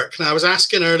the work. Now, I was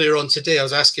asking earlier on today, I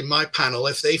was asking my panel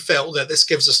if they felt that this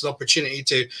gives us an opportunity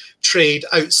to trade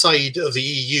outside of the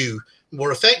EU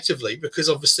more effectively, because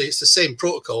obviously it's the same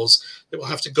protocols that we'll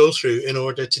have to go through in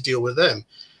order to deal with them.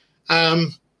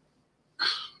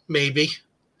 Maybe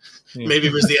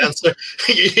was the answer.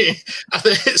 I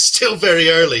think it's still very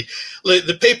early. Look,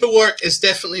 the paperwork is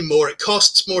definitely more. It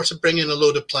costs more to bring in a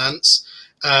load of plants.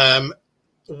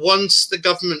 Once the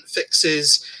government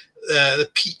fixes the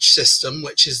Peach system,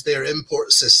 which is their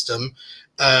import system,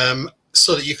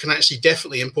 so that you can actually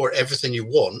definitely import everything you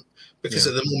want, because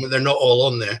at the moment they're not all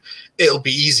on there, it'll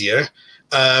be easier.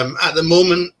 At the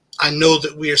moment, I know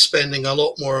that we are spending a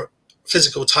lot more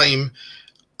physical time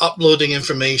uploading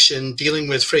information, dealing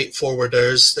with freight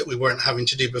forwarders that we weren't having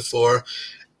to do before.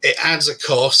 It adds a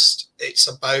cost. It's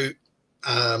about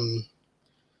a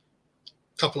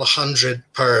couple of hundred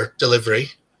per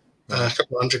delivery, a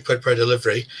couple of £100 per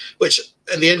delivery, which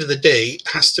at the end of the day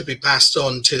has to be passed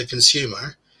on to the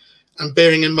consumer. And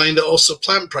bearing in mind that also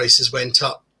plant prices went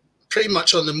up pretty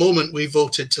much on the moment we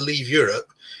voted to leave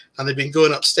Europe, and they've been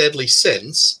going up steadily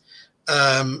since,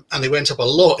 and they went up a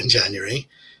lot in January.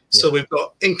 So we've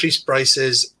got increased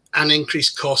prices and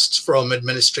increased costs from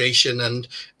administration and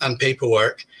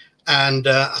paperwork. And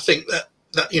I think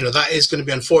that is going to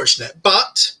be unfortunate.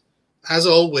 But as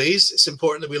always, it's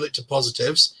important that we look to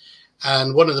positives.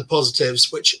 And one of the positives,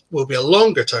 which will be a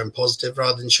longer term positive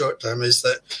rather than short term, is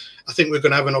that I think we're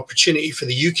going to have an opportunity for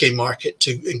the UK market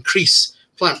to increase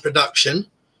plant production,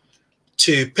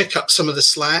 to pick up some of the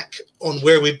slack on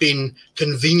where we've been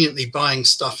conveniently buying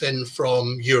stuff in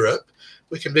from Europe.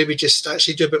 We can maybe just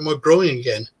actually do a bit more growing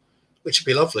again, which would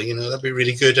be lovely. That'd be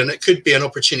really good. And it could be an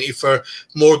opportunity for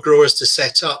more growers to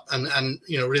set up and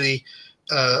really,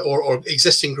 or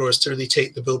existing growers to really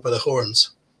take the bull by the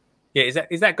horns. Yeah,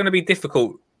 is that going to be a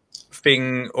difficult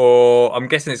thing, or I'm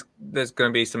guessing there's going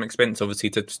to be some expense, obviously,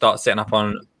 to start setting up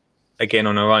on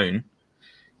our own.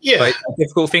 Yeah, but it's a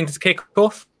difficult thing to kick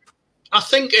off. I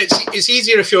think it's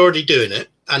easier if you're already doing it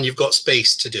and you've got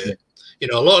space to do it.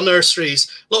 A lot of nurseries,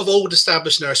 a lot of old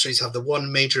established nurseries have the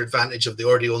one major advantage of they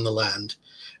already own the land,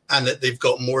 and that they've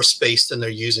got more space than they're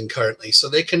using currently. So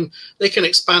they can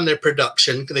expand their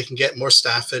production, they can get more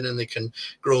staff in, and they can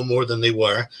grow more than they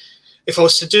were. If I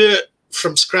was to do it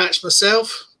from scratch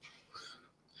myself,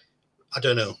 I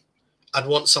don't know. I'd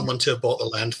want someone to have bought the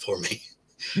land for me,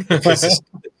 because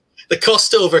the costs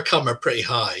to overcome are pretty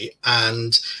high,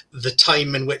 and the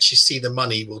time in which you see the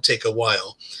money will take a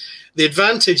while. The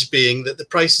advantage being that the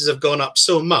prices have gone up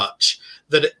so much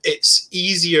that it's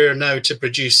easier now to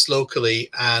produce locally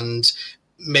and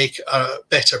make a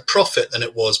better profit than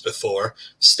it was before,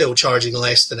 still charging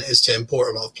less than it is to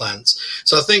import a lot of plants.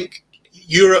 So I think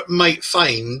Europe might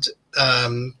find,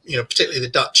 particularly the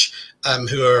Dutch,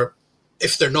 who are,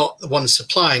 if they're not the ones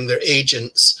supplying, they're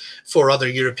agents for other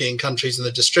European countries and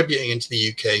they're distributing into the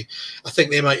UK. I think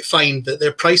they might find that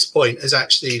their price point is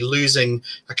actually losing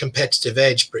a competitive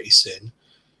edge pretty soon,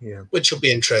 which will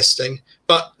be interesting.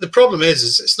 But the problem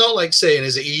is it's not like saying,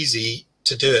 is it easy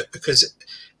to do it? Because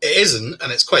it isn't,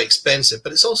 and it's quite expensive,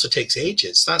 but it also takes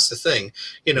ages. That's the thing.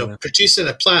 Producing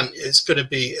a plant is going to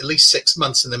be at least 6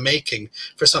 months in the making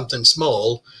for something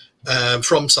small,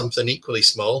 from something equally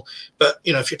small. But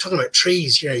if you're talking about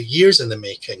trees, years in the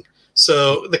making.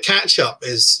 So the catch up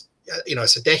is,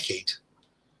 it's a decade.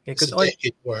 Yeah, because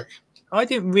work. I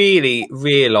didn't really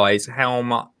realise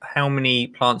how many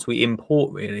plants we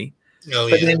import, really. Oh,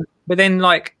 but then,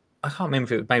 like, I can't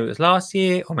remember if maybe it was last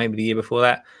year or maybe the year before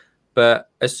that. But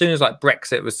as soon as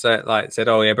Brexit was said,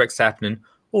 oh yeah, Brexit's happening,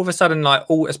 all of a sudden,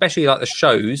 especially the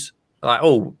shows, like,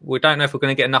 oh, we don't know if we're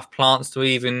going to get enough plants to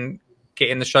even get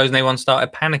in the shows, and everyone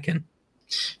started panicking.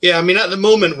 Yeah, I mean, at the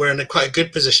moment, we're in quite a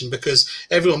good position because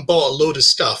everyone bought a load of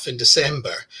stuff in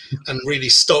December and really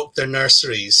stocked their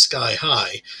nurseries sky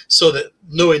high, so that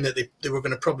knowing that they were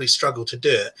going to probably struggle to do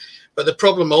it. But the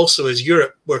problem also is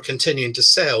Europe were continuing to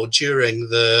sell during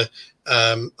our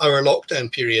lockdown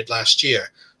period last year.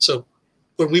 So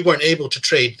when we weren't able to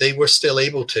trade, they were still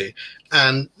able to.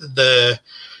 And the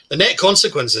net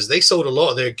consequences, they sold a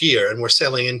lot of their gear and were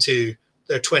selling into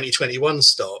their 2021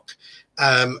 stock.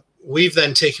 We've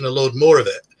then taken a load more of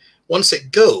it. Once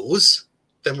it goes,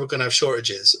 then we're going to have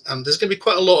shortages. And there's going to be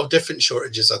quite a lot of different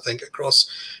shortages, I think, across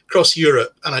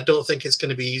Europe. And I don't think it's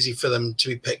going to be easy for them to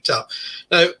be picked up.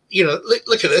 Now,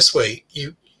 look at it this way.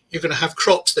 You're going to have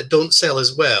crops that don't sell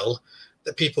as well,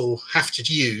 that people have to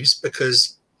use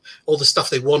because all the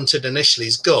stuff they wanted initially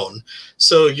is gone.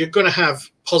 So you're going to have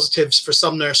positives for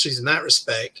some nurseries in that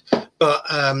respect. But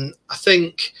I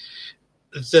think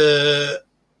the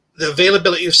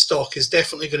availability of stock is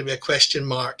definitely going to be a question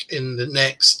mark in the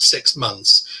next 6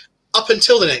 months. Up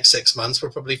until the next 6 months, we're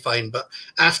probably fine. But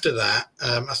after that,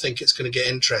 I think it's going to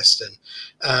get interesting.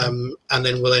 And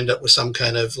then we'll end up with some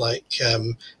kind of like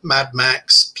Mad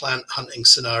Max plant hunting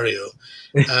scenario.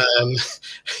 But,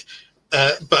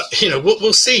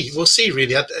 we'll see. We'll see,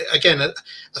 really. Again,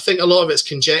 I think a lot of it's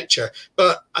conjecture.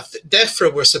 But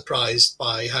DEFRA were surprised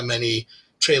by how many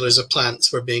trailers of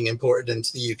plants were being imported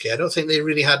into the UK. I don't think they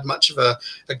really had much of a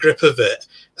grip of it.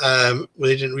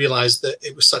 They didn't realise that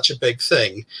it was such a big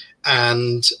thing.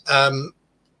 And I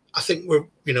think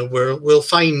we'll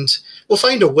find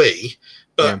a way.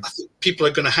 But I think people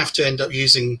are going to have to end up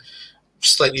using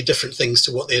slightly different things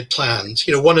to what they had planned.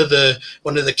 One of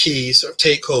the key sort of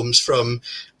take homes from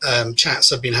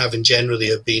chats I've been having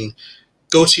generally have been,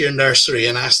 go to your nursery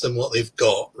and ask them what they've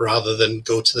got rather than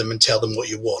go to them and tell them what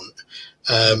you want.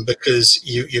 Because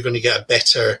you're going to get a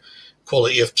better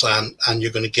quality of plant and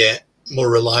you're going to get more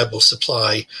reliable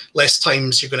supply. Less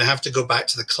times you're going to have to go back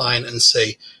to the client and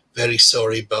say, very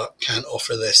sorry, but can't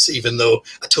offer this, even though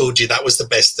I told you that was the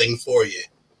best thing for you.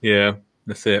 Yeah,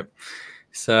 that's it.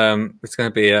 It's going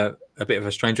to be a bit of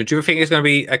a strange one. Do you think it's going to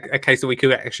be a case that we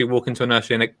could actually walk into a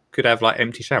nursery and it could have like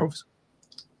empty shelves?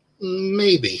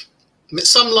 Maybe.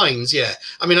 Some lines, yeah.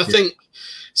 I mean, I think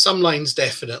some lines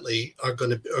definitely are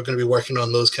going to be working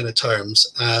on those kind of terms,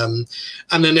 and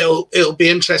then it'll be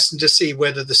interesting to see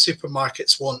whether the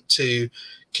supermarkets want to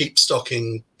keep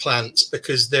stocking plants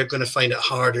because they're going to find it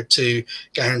harder to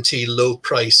guarantee low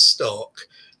price stock,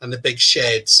 and the big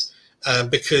sheds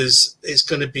because it's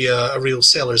going to be a real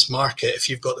seller's market. If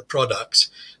you've got the product,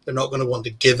 they're not going to want to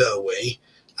give it away.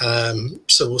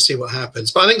 So we'll see what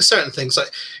happens. But I think certain things like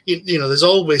there's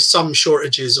always some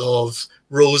shortages of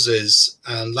roses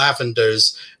and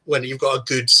lavenders when you've got a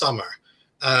good summer,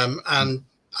 and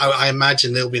I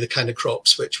imagine they'll be the kind of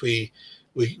crops which we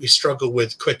struggle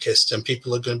with quickest, and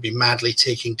people are going to be madly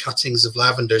taking cuttings of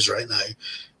lavenders right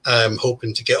now,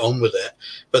 hoping to get on with it.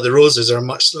 But the roses are a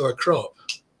much slower crop.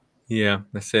 Yeah,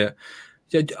 that's it.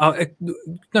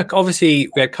 Look, obviously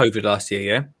we had COVID last year,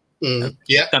 yeah.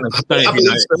 Yeah, I don't know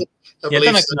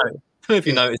if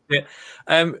you noticed it.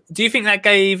 Do you think that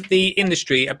gave the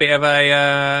industry a bit of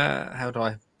a how do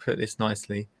I put this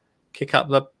nicely? Kick up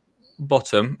the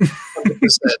bottom.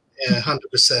 100%. Yeah,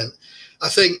 100%. I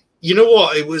think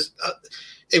what it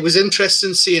was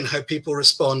interesting seeing how people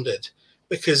responded,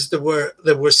 because there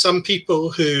were some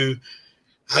people who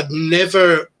had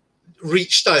never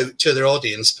reached out to their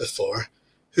audience before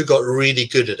who got really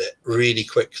good at it really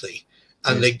quickly.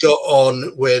 And they got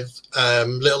on with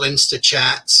little Insta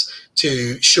chats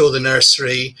to show the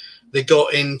nursery. They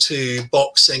got into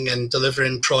boxing and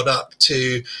delivering product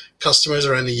to customers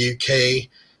around the UK.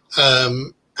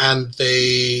 And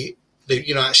they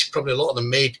actually probably a lot of them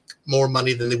made more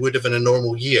money than they would have in a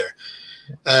normal year.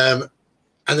 And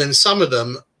then some of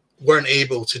them weren't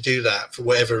able to do that for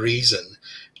whatever reason.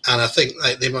 And I think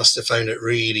they must have found it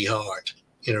really hard,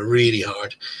 really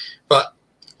hard. But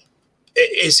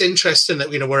it's interesting that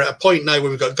we're at a point now where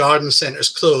we've got garden centres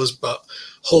closed, but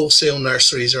wholesale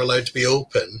nurseries are allowed to be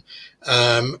open,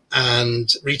 and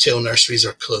retail nurseries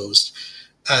are closed.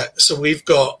 So we've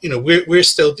got, we're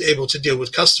still able to deal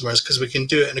with customers because we can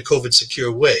do it in a COVID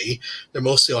secure way. They're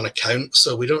mostly on account,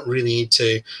 so we don't really need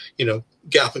to,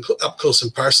 get up close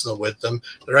and personal with them.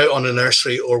 They're out on a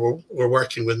nursery, or we're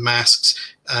working with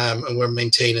masks, and we're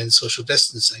maintaining social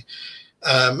distancing.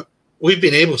 We've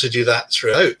been able to do that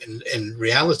throughout in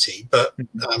reality, but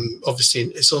obviously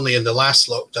it's only in the last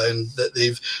lockdown that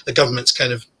the government's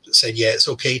kind of said, yeah, it's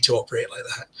okay to operate like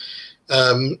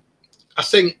that. I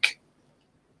think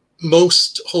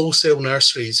most wholesale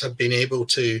nurseries have been able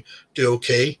to do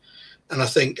okay. And I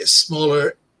think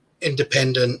smaller,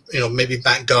 independent, maybe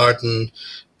back garden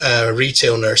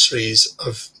retail nurseries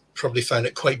have probably found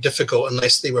it quite difficult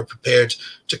unless they were prepared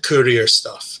to courier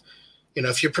stuff.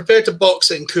 If you're prepared to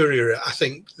box it and courier it, I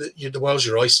think that the world's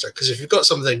your oyster. Because if you've got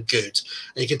something good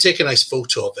and you can take a nice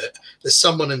photo of it, there's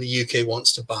someone in the UK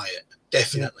wants to buy it,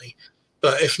 definitely. Yeah.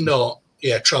 But if not,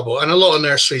 trouble. And a lot of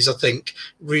nurseries, I think,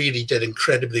 really did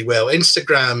incredibly well.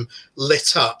 Instagram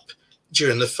lit up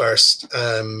during the first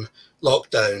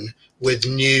lockdown with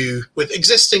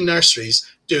existing nurseries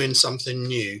doing something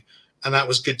new, and that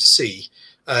was good to see.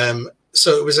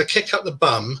 So it was a kick up the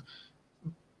bum,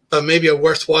 but maybe a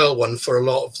worthwhile one for a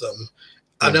lot of them.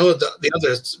 I know that the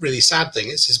other really sad thing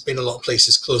is there's been a lot of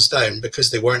places closed down because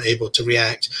they weren't able to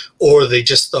react, or they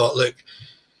just thought, look,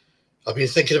 I've been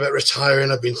thinking about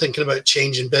retiring, I've been thinking about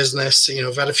changing business,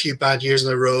 I've had a few bad years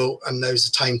in a row, and now's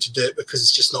the time to do it because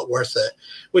it's just not worth it,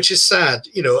 which is sad,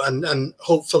 and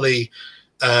hopefully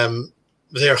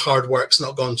their hard work's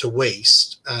not gone to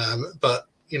waste. But,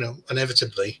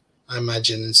 inevitably, I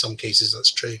imagine in some cases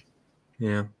that's true.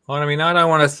 Yeah. I mean, I don't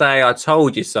want to say I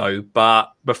told you so,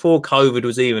 but before COVID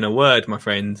was even a word, my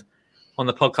friend, on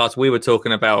the podcast, we were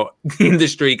talking about the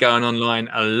industry going online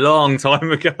a long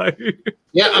time ago.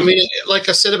 Yeah, I mean, like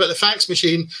I said about the fax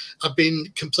machine, I've been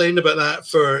complaining about that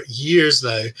for years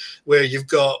now, where you've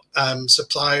got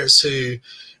suppliers who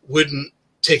wouldn't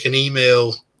take an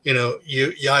email.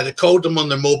 You either called them on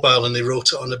their mobile and they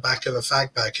wrote it on the back of a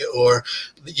fag packet, or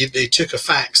they took a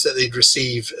fax that they'd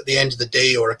receive at the end of the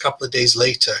day or a couple of days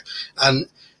later. And,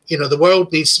 the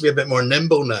world needs to be a bit more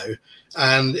nimble now.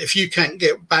 And if you can't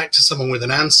get back to someone with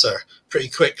an answer pretty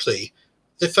quickly,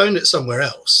 they found it somewhere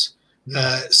else.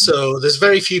 So there's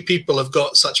very few people have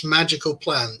got such magical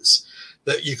plans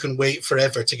that you can wait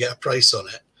forever to get a price on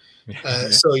it.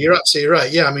 So you're absolutely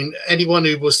right. Yeah, I mean, anyone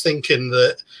who was thinking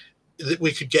that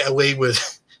we could get away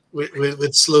with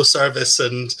slow service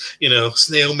and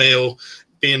snail mail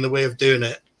being the way of doing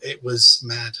it, it was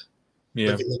mad.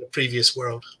 Living in a previous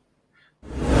world.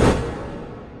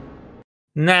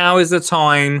 Now is the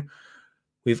time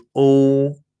we've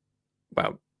all,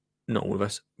 well, not all of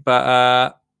us,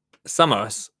 but some of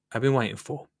us have been waiting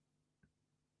for.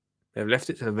 They've left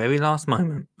it to the very last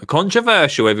moment. The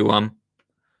controversial, everyone.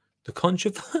 The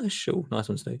controversial. Nice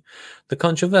one, Steve. The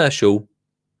controversial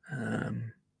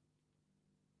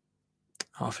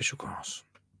artificial grass.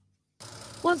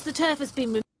 Once the turf has been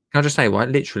removed. Can I just say, right,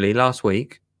 literally last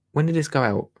week, when did this go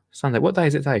out? Sunday. What day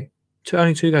is it today?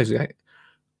 Only 2 days ago.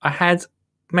 I had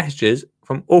messages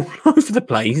from all over the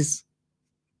place.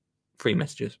 3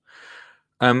 messages.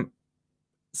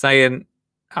 Saying,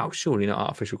 oh, surely not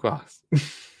artificial grass.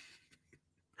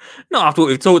 Not after what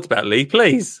we've talked about, Lee,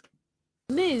 please.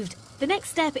 Moved. The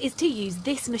next step is to use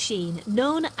this machine,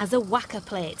 known as a whacker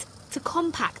plate, to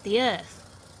compact the earth.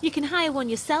 You can hire one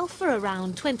yourself for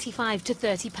around £25 to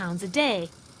 £30 a day,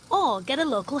 or get a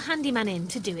local handyman in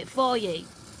to do it for you.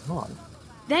 What?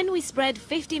 Then we spread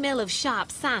 50 mil of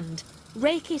sharp sand,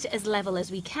 rake it as level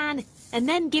as we can, and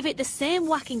then give it the same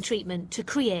whacking treatment to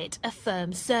create a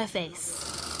firm surface.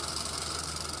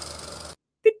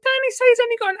 Did Danny say he's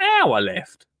only got an hour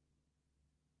left?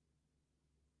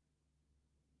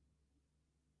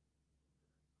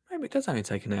 Maybe it does only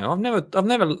take an hour. I've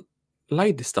never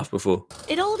laid this stuff before.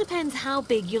 It all depends how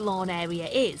big your lawn area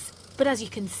is, but as you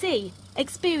can see,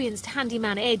 experienced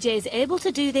handyman AJ is able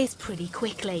to do this pretty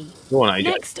quickly. Go on, AJ.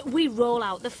 Next, we roll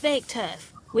out the fake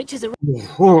turf, which is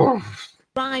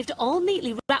arrived all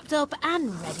neatly wrapped up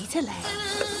and ready to lay.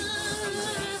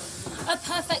 A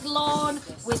perfect lawn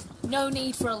with no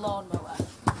need for a lawnmower.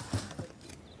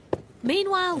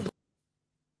 Meanwhile...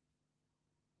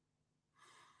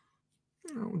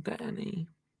 Oh, Danny.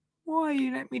 Why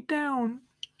you let me down?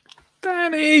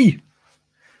 Danny!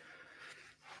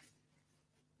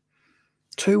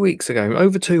 2 weeks ago,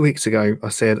 over 2 weeks ago, I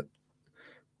said,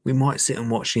 we might sit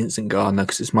and watch The Instant Gardener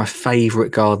because it's my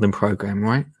favourite gardening programme,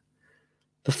 right?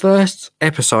 The first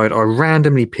episode I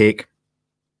randomly pick,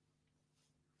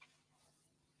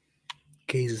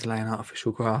 geezers laying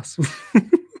artificial grass.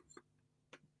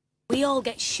 We all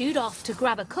get shooed off to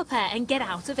grab a cuppa and get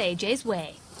out of AJ's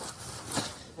way.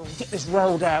 We'll get this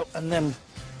rolled out and then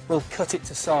we'll cut it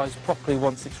to size properly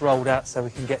once it's rolled out so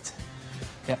we can get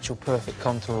the actual perfect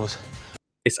contours.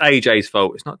 It's AJ's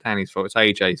fault. It's not Danny's fault. It's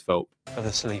AJ's fault. For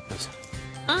the sleepers.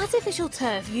 Artificial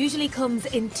turf usually comes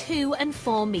in 2 and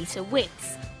 4 metre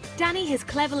widths. Danny has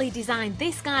cleverly designed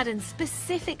this garden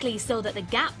specifically so that the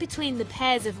gap between the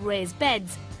pairs of raised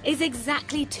beds is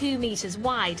exactly 2 metres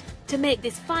wide to make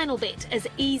this final bit as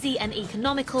easy and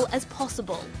economical as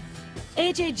possible.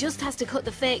 AJ just has to cut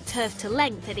the fake turf to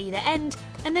length at either end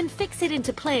and then fix it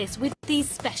into place with these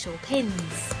special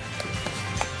pins.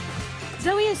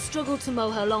 Zoe has struggled to mow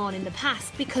her lawn in the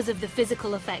past because of the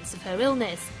physical effects of her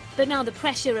illness, but now the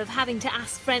pressure of having to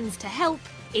ask friends to help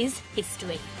is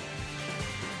history.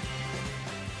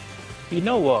 You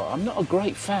know what? I'm not a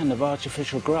great fan of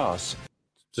artificial grass.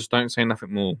 Just don't say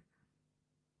nothing more.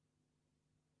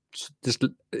 Just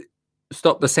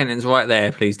stop the sentence right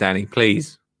there, please, Danny,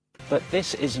 please. But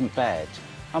this isn't bad.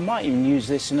 I might even use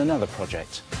this in another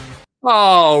project.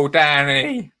 Oh,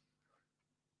 Danny.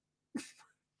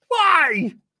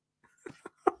 Why?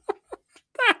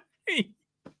 Danny.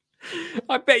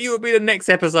 I bet you will be the next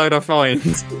episode I find.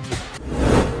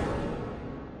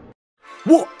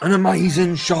 What an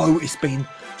amazing show it's been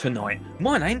tonight.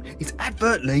 My name is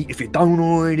Advert Lee, if you don't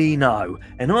already know,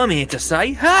 and I'm here to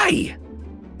say, hey,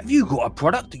 have you got a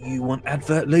product that you want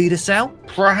Advert Lee to sell?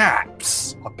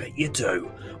 Perhaps. I bet you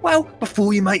do. Well,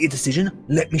 before you make your decision,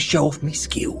 let me show off my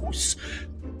skills.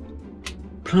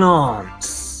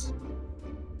 Plants.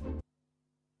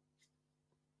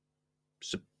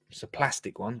 It's a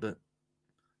plastic one, but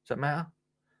does that matter?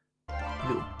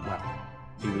 Well,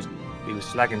 he was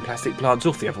slagging plastic plants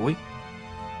off the other week.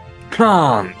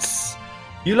 Plants.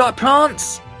 You like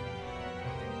plants?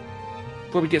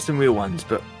 Probably get some real ones,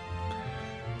 but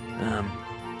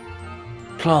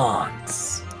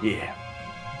plants. Yeah.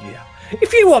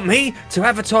 If you want me to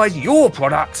advertise your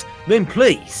product, then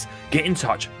please get in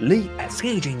touch.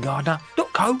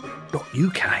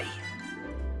 lee@skinnyjeangardener.co.uk.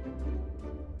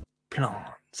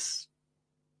 Plants.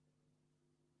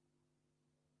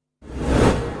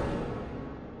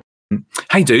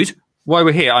 Hey, dude. While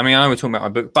we're here, I mean, I know we're talking about my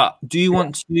book, but do you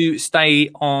want to stay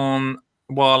on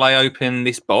while I open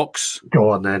this box?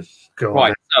 Go on then.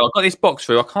 Right, so I've got this box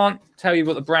through. I can't tell you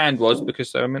what the brand was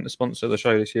because they were meant to sponsor the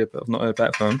show this year, but I've not heard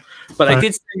back from them. But they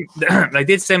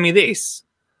did send me this.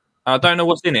 I don't know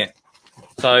what's in it.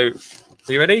 So,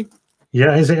 are you ready?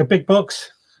 Yeah, is it a big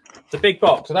box? It's a big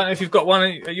box. I don't know if you've got one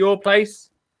at your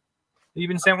place. Have you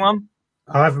been sent one?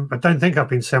 I don't think I've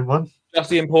been sent one.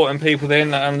 Just the important people then.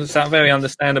 That sound very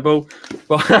understandable.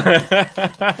 Right,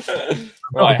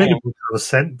 a bigger box I was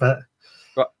sent, but...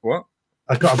 What?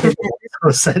 I got a big box I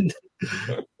was sent.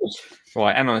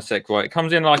 Right, hang on a sec. Right, it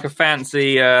comes in like a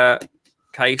fancy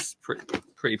case.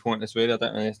 Pretty pointless, really. I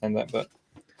don't understand that, but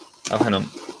oh, hang on.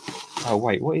 Oh,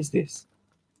 wait, what is this?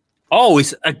 Oh,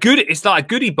 it's like a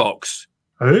goodie box.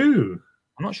 Oh, I'm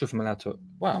not sure if I'm allowed to.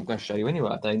 Well, I'm going to show you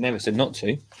anyway. They never said not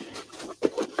to.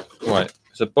 Right,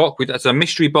 it's a box. That's a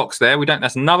mystery box there.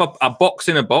 That's a box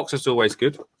in a box. That's always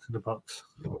good. In a box.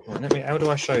 Right, how do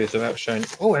I show this without showing?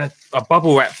 Oh, and a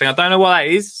bubble wrap thing. I don't know what that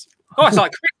is. Oh, it's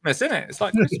like Christmas, isn't it? It's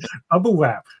like Christmas. Bubble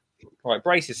wrap. Right,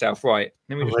 brace yourself. Right,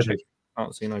 let me just check. I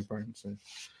can't see no brand. So.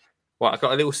 Right, I've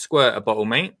got a little squirter bottle,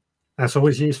 mate. That's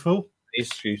always useful.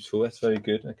 It's useful. That's very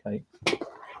good. Okay.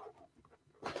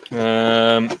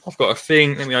 I've got a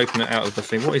thing. Let me open it out of the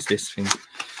thing. What is this thing?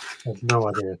 I have no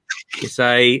idea. It's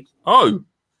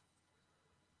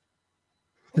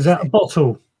is that a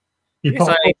bottle? You put a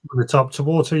bottle on the top to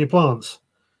water your plants.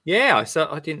 Yeah,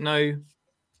 I didn't know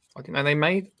they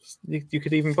made. You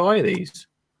could even buy these.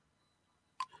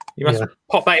 You must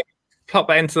pop that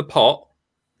into the pot.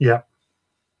 Yeah.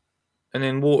 And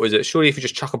then waters it. Surely, if you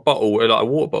just chuck a bottle, like a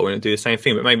water bottle, and do the same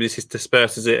thing, but maybe this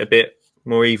disperses it a bit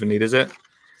more evenly, does it?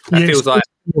 That feels like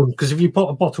because if you put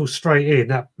a bottle straight in,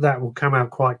 that will come out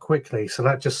quite quickly. So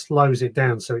that just slows it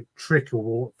down, so it trickle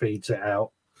water feeds it out.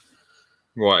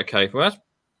 Right. Okay. Well,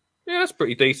 that's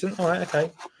pretty decent. All right. Okay.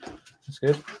 That's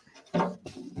good.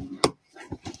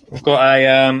 We've got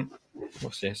a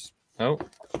what's this? Oh,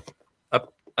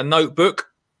 a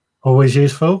notebook. Always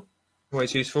useful.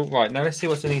 Always useful. Right, now let's see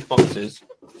what's in these boxes.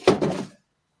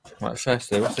 Right,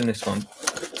 firstly, what's in this one?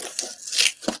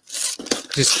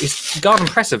 It's garden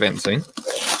press event soon.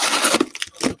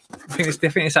 I think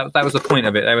that was the point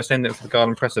of it. They were sending it for the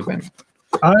garden press event.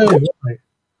 Oh, right.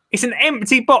 It's an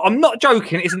empty box. I'm not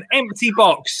joking. It's an empty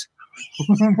box.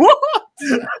 What?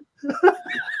 Is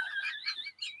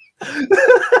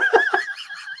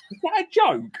that a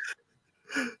joke?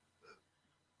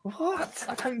 What?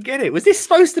 I don't get it. Was this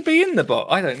supposed to be in the box?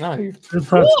 I don't know. The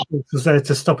box was there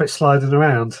to stop it sliding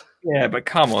around. Yeah, but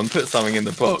come on, put something in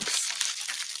the box.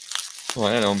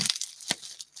 Right, hang on.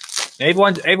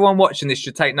 Everyone watching this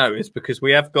should take notice because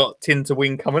we have got Tin to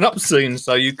Win coming up soon.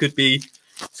 So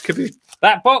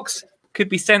that box could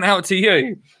be sent out to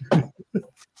you.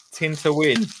 Tin to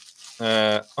Win. It's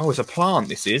a plant.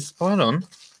 This is. Oh, hang on.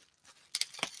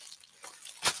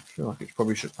 I feel like it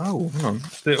probably should. Oh, hang on.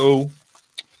 It's little.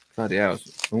 Bloody hell.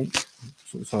 Oh,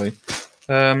 sorry.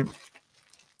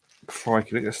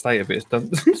 Crikey, look at the state of it. It's done.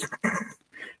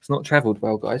 It's not travelled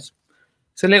well, guys.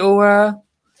 It's a little. Oh,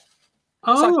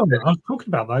 I was talking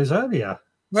about those earlier.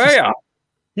 Where you?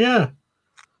 Yeah.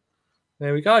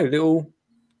 There we go. Little.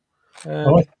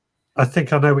 I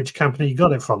think I know which company you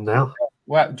got it from now.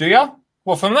 What do you?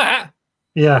 What from that?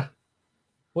 Yeah.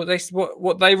 What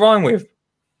they rhyme with?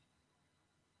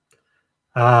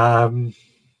 I'm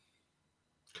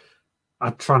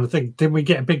trying to think. Didn't we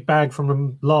get a big bag from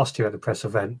them last year at the press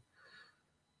event?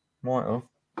 Might have.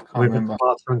 With a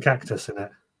tomato and cactus in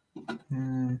it.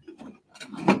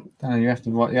 No, you have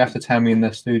to tell me in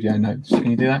the studio notes.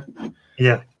 Can you do that?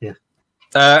 Yeah.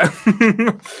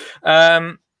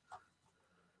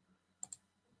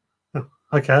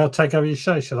 Okay, I'll take over your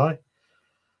show, shall I?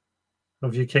 Or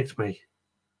have you kicked me?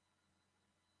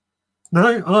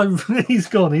 No, he's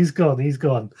gone. He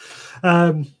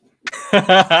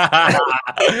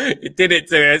did it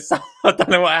to us. I don't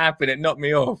know what happened. It knocked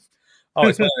me off. Oh,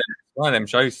 it's one of them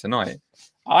shows tonight.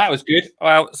 Oh, that was good.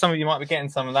 Well, some of you might be getting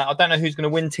some of that. I don't know who's going to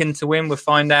win Tin to Win. We'll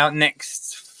find out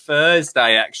next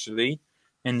Thursday, actually,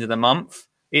 end of the month.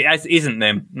 It isn't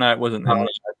them. No, it wasn't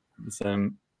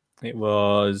them. It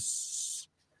was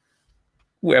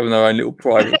we having our own little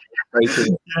private.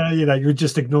 Yeah, you're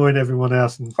just ignoring everyone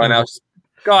else. Guys.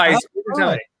 Right.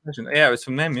 Yeah, it was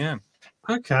from them. Yeah.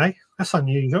 Okay, that's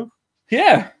unusual.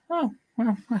 Yeah. Oh,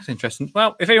 well, that's interesting.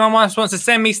 Well, if anyone wants to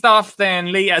send me stuff,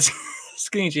 then Lee at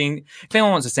Skinny Jean. If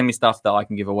anyone wants to send me stuff that I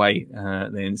can give away,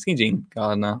 then Skinny Jean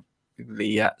Gardner,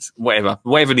 Lee at whatever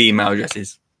the email address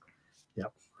is.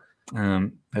 Yep.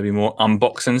 Maybe more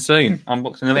unboxing soon.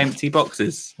 Unboxing of empty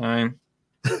boxes.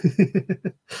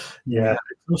 Yeah,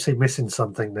 obviously missing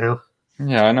something now.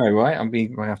 Yeah, I know, right?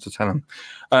 I have to tell them.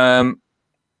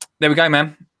 There we go,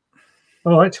 man.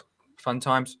 All right. Fun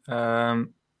times.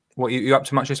 What you up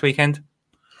to much this weekend?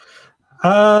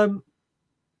 Well,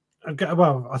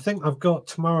 I think I've got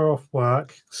tomorrow off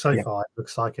work so far. It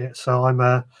looks like it. So I'm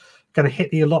going to hit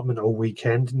the allotment all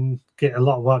weekend and get a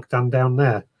lot of work done down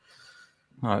there.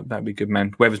 Oh, that'd be good,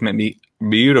 man. Weather's meant to be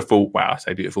beautiful. Wow, I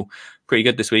say beautiful. Pretty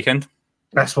good this weekend.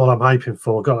 That's what I'm hoping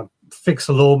for. Got to fix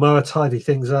the lawnmower, tidy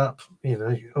things up,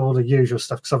 all the usual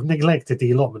stuff. Because I've neglected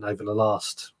the allotment over the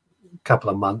last couple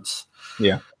of months.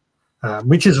 Yeah.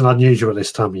 Which isn't unusual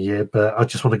this time of year, but I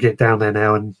just want to get down there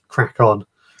now and crack on.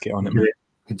 Get on it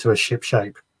into a ship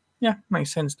shape. Yeah,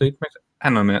 makes sense, dude.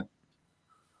 Hang on a minute.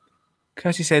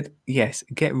 Kirsty said, yes,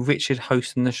 get Richard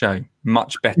hosting the show.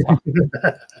 Much better.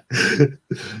 Do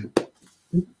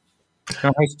you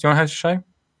want to host a show?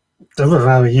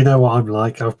 You know what I'm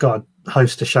like. I've got to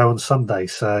host a show on Sunday,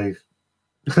 so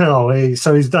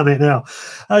he's done it now.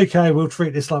 Okay, we'll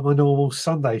treat this like my normal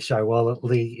Sunday show while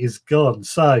Lee is gone.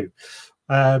 So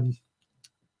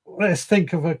let's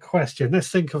think of a question. Let's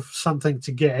think of something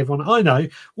to get everyone. I know.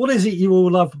 What is it you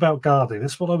all love about gardening?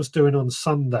 That's what I was doing on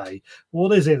Sunday.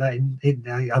 What is it that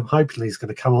I'm hoping he's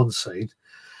going to come on soon?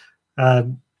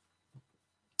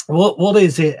 What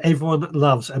is it everyone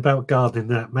loves about gardening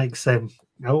that makes them?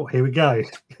 Oh, here we go.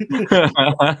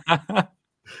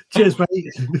 Cheers,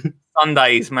 mate.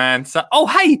 Sundays, man. So,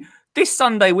 hey, this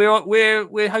Sunday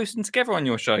we're hosting together on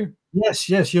your show.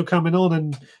 Yes, you're coming on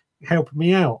and helping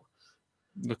me out.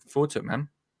 Looking forward to it, man.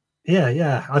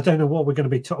 Yeah. I don't know what we're going to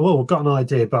be talking. Well, we've got an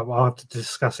idea, but I'll have to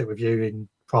discuss it with you in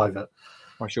private.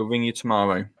 I shall ring you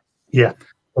tomorrow. Yeah,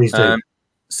 please do.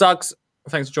 Suggs,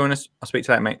 thanks for joining us. I'll speak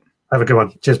to you later, mate. Have a good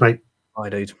one. Cheers, mate. Bye,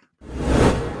 dude.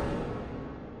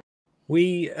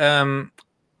 We've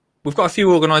got a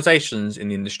few organisations in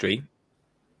the industry.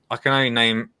 I can only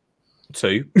name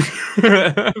 2.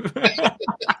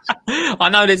 I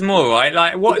know there's more, right?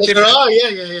 Like what? There are,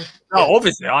 yeah. Oh,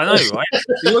 obviously, I know, right?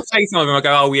 You'll say some of them. I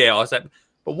go, oh yeah. I said,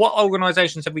 but what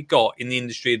organisations have we got in the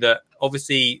industry that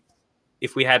obviously,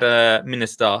 if we had a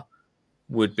minister,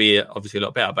 would be obviously a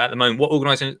lot better. But at the moment, what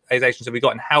organisations have we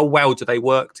got, and how well do they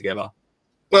work together?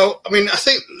 Well, I mean, I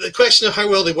think the question of how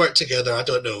well they work together, I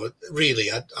don't know. Really,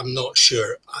 I'm not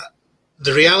sure.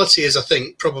 The reality is, I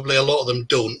think probably a lot of them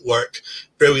don't work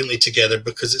brilliantly together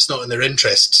because it's not in their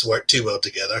interests to work too well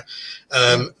together.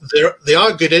 They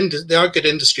are good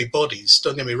industry bodies.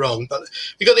 Don't get me wrong, but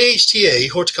we've got the HTA,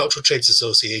 Horticultural Trades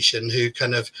Association, who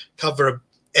kind of cover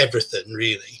everything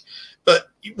really. But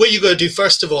what you've got to do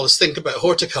first of all is think about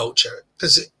horticulture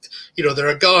because there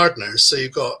are gardeners. So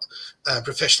you've got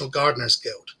Professional Gardeners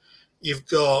Guild. You've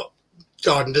got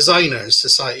garden designers,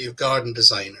 Society of Garden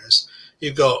Designers.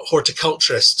 You've got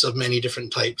horticulturists of many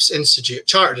different types,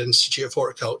 Chartered Institute of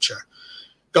Horticulture,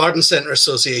 Garden Centre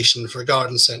Association for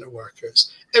Garden Centre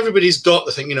Workers. Everybody's got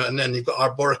the thing, and then you've got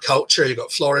arboriculture, you've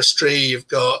got floristry, you've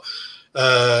got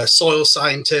soil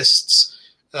scientists,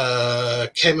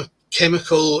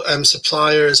 chemical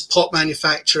suppliers, pot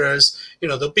manufacturers.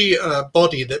 There'll be a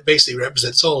body that basically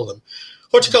represents all of them.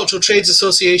 Horticultural Trades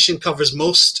Association covers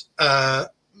most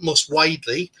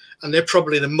widely, and they're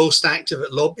probably the most active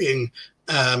at lobbying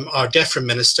our DEFRA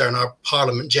Minister and our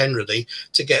Parliament generally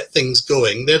to get things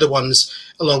going. They're the ones,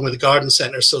 along with the Garden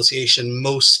Centre Association,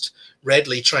 most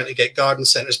readily trying to get garden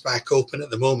centres back open at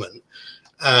the moment.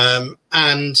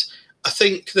 And I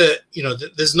think that,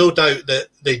 there's no doubt that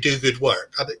they do good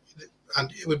work.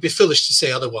 And it would be foolish to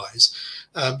say otherwise,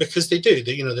 because they do.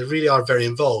 They really are very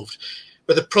involved.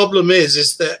 But the problem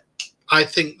is that I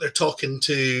think they're talking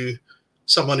to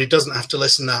someone who doesn't have to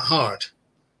listen that hard.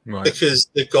 Right. Because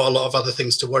they've got a lot of other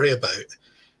things to worry about.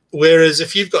 Whereas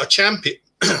if you've got a champion,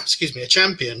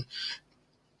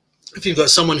 if you've got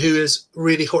someone who is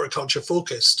really horticulture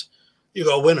focused, you've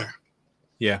got a winner.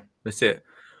 Yeah, that's it.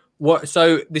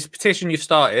 So this petition you've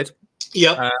started,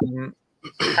 yeah.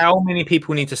 How many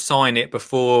people need to sign it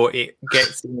before it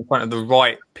gets in front of the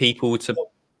right people to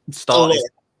start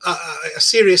it? A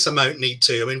serious amount need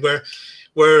to. I mean,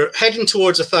 we're heading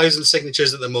towards 1,000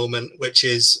 signatures at the moment, which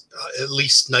is at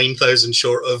least 9,000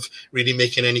 short of really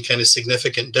making any kind of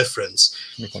significant difference.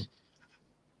 Okay.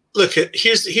 Look,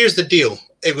 here's the deal.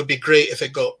 It would be great if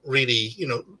it got really,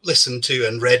 listened to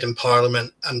and read in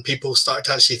Parliament, and people start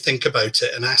to actually think about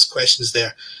it and ask questions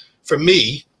there. For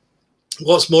me,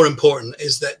 what's more important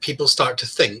is that people start to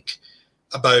think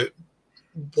about,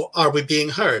 are we being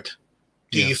heard?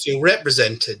 Do you feel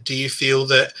represented? Do you feel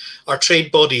that our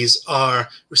trade bodies are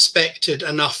respected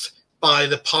enough by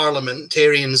the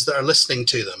parliamentarians that are listening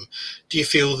to them? Do you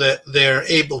feel that they're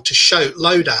able to shout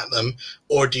loud at them?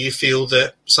 Or do you feel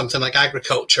that something like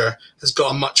agriculture has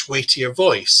got a much weightier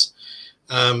voice?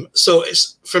 So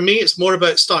for me, it's more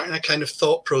about starting a kind of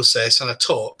thought process and a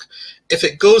talk. If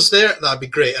it goes there, that'd be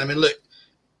great. I mean, look,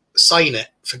 sign it.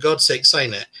 For God's sake,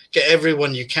 sign it. Get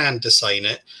everyone you can to sign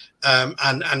it.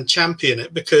 And champion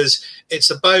it, because it's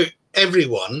about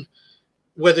everyone,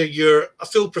 whether you're a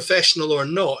full professional or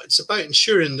not. It's about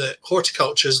ensuring that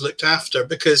horticulture is looked after,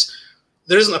 because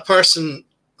there isn't a person,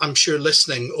 I'm sure,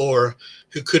 listening or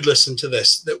who could listen to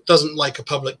this that doesn't like a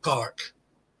public park,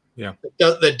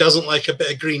 that doesn't like a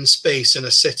bit of green space in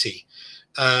a city,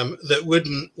 that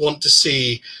wouldn't want to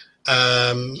see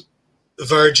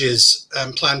verges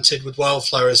planted with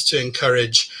wildflowers to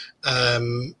encourage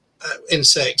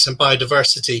insects and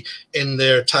biodiversity in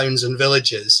their towns and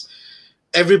villages.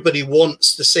 Everybody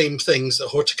wants the same things that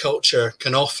horticulture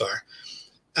can offer,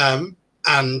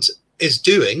 and is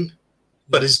doing,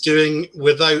 but is doing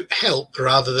without help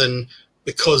rather than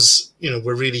because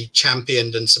we're really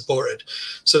championed and supported.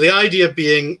 So the idea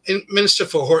being, Minister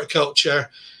for Horticulture,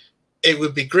 it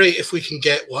would be great if we can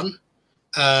get one,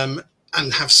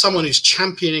 and have someone who's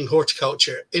championing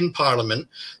horticulture in Parliament,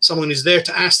 someone who's there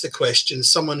to ask the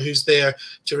questions, someone who's there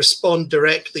to respond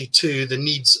directly to the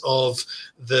needs of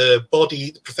the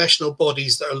professional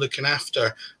bodies that are looking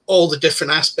after all the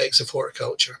different aspects of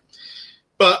horticulture.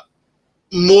 But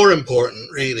more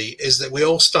important, really, is that we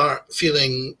all start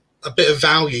feeling a bit of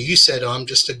value. You said, I'm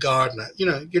just a gardener.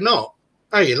 You're not,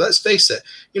 are you? Let's face it.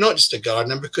 You're not just a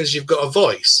gardener because you've got a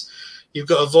voice. You've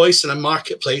got a voice in a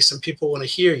marketplace and people want to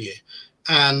hear you.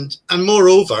 And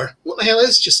moreover, what the hell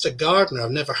is just a gardener?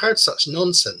 I've never heard such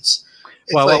nonsense.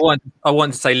 It's I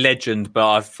want to say legend, but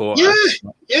I've thought...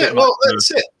 Well,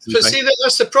 that's it. But see,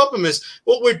 that's the problem is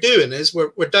what we're doing is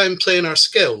we're downplaying our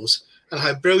skills and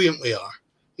how brilliant we are.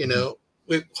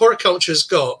 Horticulture's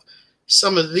got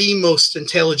some of the most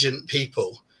intelligent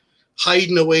people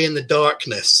hiding away in the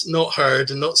darkness, not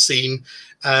heard and not seen,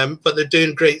 but they're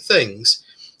doing great things.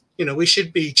 We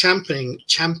should be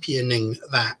championing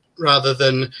that rather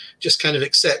than just kind of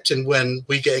accepting when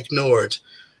we get ignored.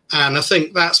 And I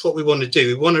think that's what we want to do.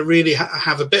 We want to really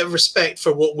have a bit of respect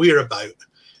for what we're about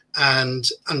and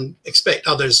expect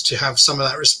others to have some of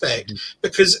that respect.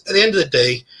 Because at the end of the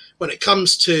day, when it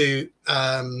comes to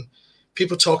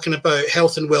people talking about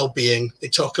health and well-being, they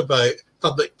talk about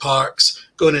public parks,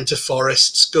 going into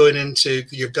forests, going into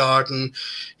your garden,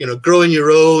 growing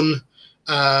your own,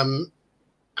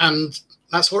 and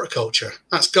that's horticulture,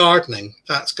 that's gardening,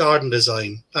 that's garden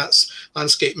design, that's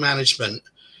landscape management,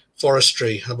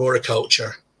 forestry,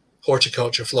 arboriculture,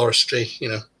 horticulture, floristry,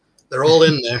 they're all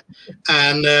in there.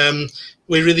 And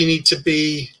we really need to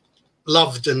be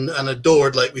loved and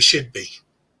adored like we should be.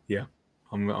 Yeah,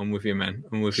 I'm with you, man.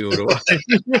 I'm with you all the way.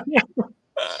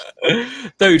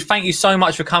 Dude, thank you so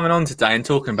much for coming on today and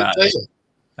talking about it.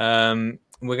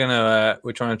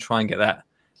 We're trying to get that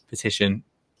petition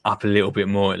up a little bit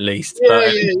more at least.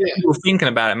 People thinking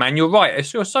about it, man. You're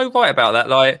right. You're so right about that.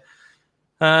 Like,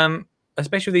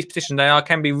 especially with these positions,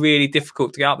 can be really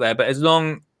difficult to get up there. But as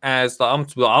long as I'm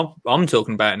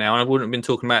talking about it now, and I wouldn't have been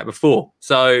talking about it before.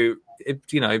 So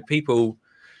people,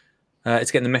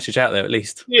 it's getting the message out there at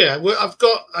least. Yeah, well,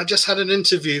 I just had an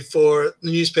interview for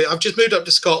the newspaper. I've just moved up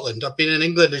to Scotland. I've been in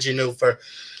England, as you know, for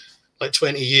like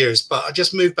 20 years, but I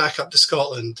just moved back up to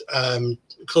Scotland,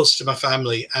 closer to my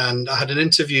family, and I had an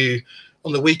interview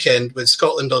on the weekend with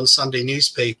Scotland on Sunday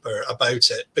newspaper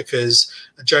about it because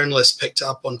a journalist picked it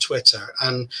up on Twitter.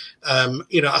 And,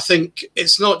 I think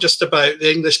it's not just about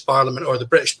the English Parliament or the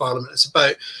British Parliament. It's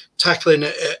about tackling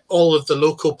all of the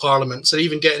local parliaments and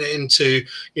even getting it into,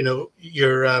 your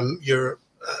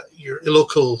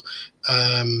local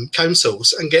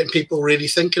councils and getting people really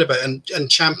thinking about it and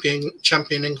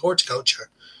championing horticulture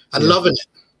and loving it.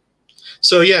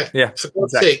 So yeah, for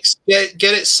God's sakes, get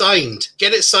it signed.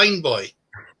 Get it signed, boy.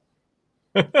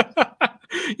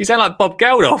 You sound like Bob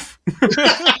Geldof.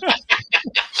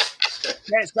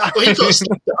 Well, he got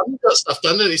stuff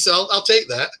done, didn't he? So I'll take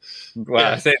that. Well,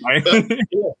 that's it, mate.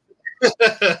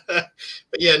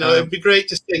 But yeah, no, it'd be great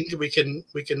to think we can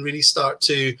really start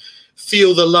to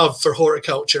feel the love for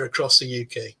horticulture across the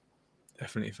UK.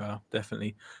 Definitely, Val.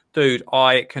 Definitely, dude.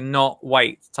 I cannot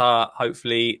wait to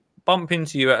hopefully bump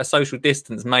into you at a social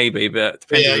distance, maybe, but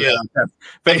depends.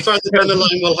 But further down the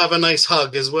line, we'll have a nice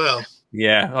hug as well.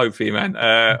 Yeah, hopefully, man.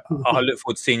 I look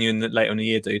forward to seeing you later in the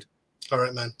year, dude. All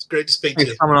right, man. It's great to speak to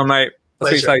you. Coming on, mate.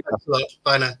 Pleasure. Thanks a lot.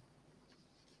 Bye now.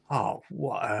 Oh,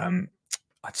 what?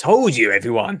 I told you,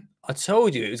 everyone. I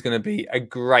told you it was going to be a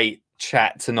great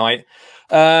chat tonight.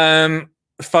 Phone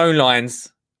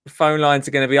lines are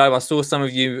going to be open. I saw some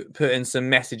of you putting some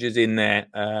messages in there.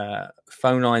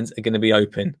 Phone lines are going to be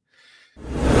open.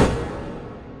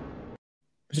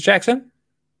 Mr. Jackson?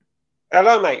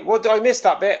 Hello, mate. What did I miss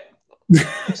that bit?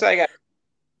 Say again.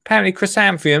 Apparently,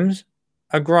 chrysanthemums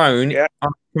are grown on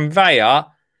a conveyor,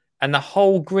 and the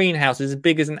whole greenhouse is as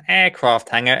big as an aircraft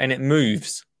hangar, and it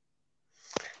moves.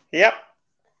 Yep.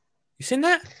 You seen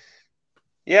that?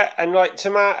 Yeah, and like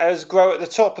tomatoes grow at the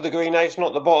top of the greenhouse,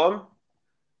 not the bottom.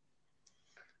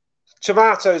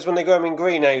 Tomatoes, when they grow them in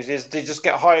greenhouses, they just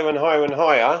get higher and higher and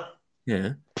higher.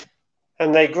 Yeah.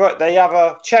 And they have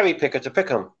a cherry picker to pick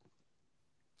them.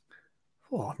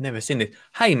 Oh, I've never seen this.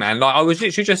 Hey, man, like I was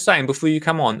literally just saying before you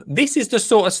come on, this is the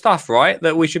sort of stuff, right,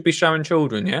 that we should be showing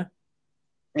children, yeah?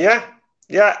 Yeah.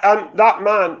 And that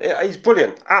man, he's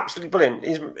brilliant, absolutely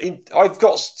brilliant. I've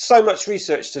got so much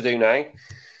research to do now.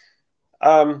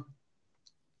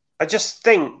 I just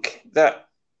think that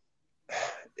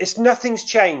nothing's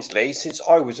changed, Lee, since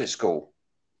I was at school.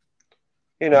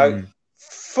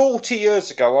 40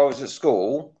 years ago, I was at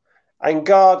school, and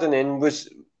gardening was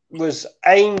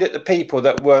aimed at the people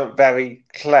that weren't very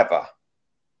clever.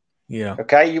 Yeah.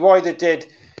 Okay. You either did,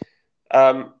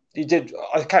 I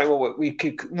can't remember what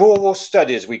rural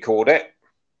studies we called it.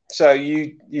 So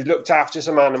you looked after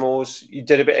some animals, you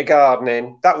did a bit of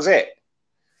gardening. That was it.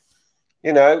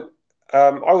 I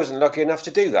wasn't lucky enough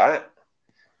to do that.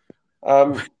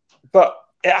 But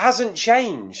it hasn't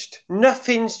changed.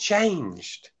 Nothing's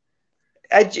changed.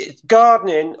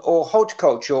 Gardening or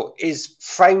horticulture is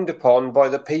frowned upon by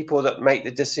the people that make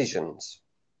the decisions.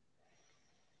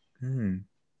 I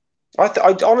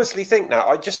honestly think that.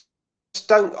 I just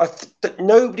don't.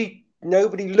 Nobody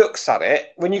looks at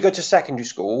it when you go to secondary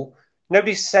school.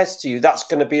 Nobody says to you that's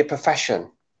going to be a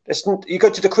profession. You go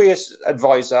to the careers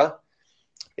advisor.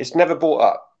 It's never brought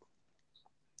up.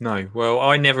 No. Well,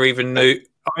 I never even knew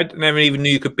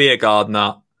you could be a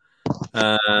gardener.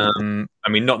 I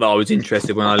mean, not that I was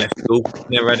interested when I left school.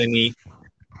 Never had any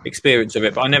experience of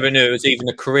it, but I never knew it was even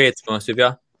a career, to be honest with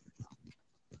you.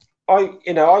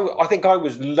 I think I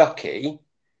was lucky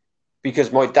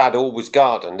because my dad always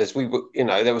gardened. As we were,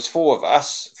 there was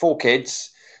four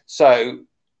kids, so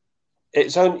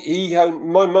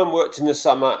my mum worked in the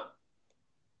summer,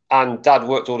 and dad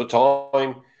worked all the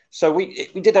time. So we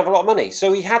didn't have a lot of money,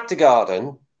 so we had to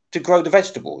garden to grow the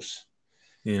vegetables.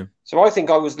 Yeah. So I think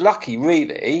I was lucky,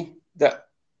 really, that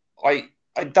I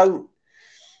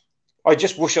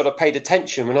just wish I'd have paid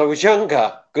attention when I was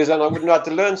younger, because then I wouldn't have had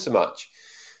to learn so much.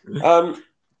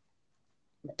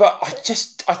 But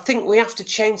I think we have to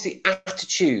change the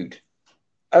attitude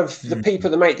of the people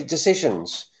that make the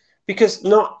decisions, because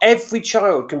not every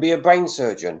child can be a brain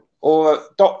surgeon or a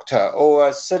doctor or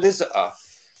a solicitor,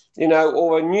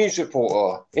 or a news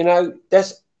reporter.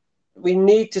 We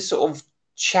need to sort of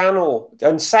channel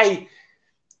and say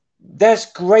there's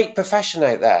great profession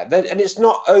out there, and it's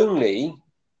not only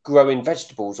growing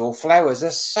vegetables or flowers.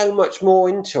 There's so much more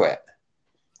into it.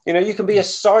 You can be a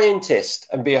scientist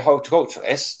and be a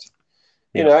horticulturalist.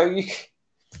 You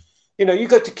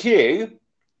go to Kew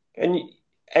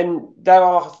and there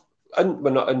are,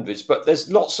 well, not hundreds, but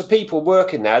there's lots of people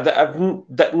working there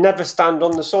that never stand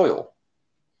on the soil.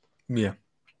 Yeah,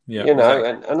 yeah. You know,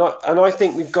 exactly. and I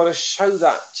think we've got to show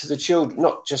that to the children,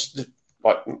 not just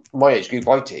like my age group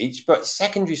I teach, but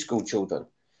secondary school children.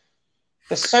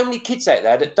 There's so many kids out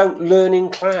there that don't learn in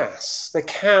class. They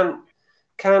can't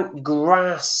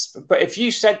grasp. But if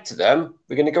you said to them,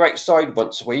 we're going to go outside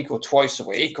once a week or twice a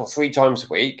week or 3 times a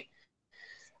week,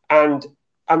 and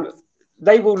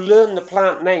they will learn the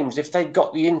plant names if they've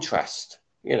got the interest.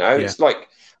 You know, It's like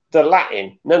the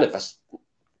Latin. None of us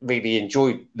really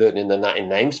enjoy learning the Latin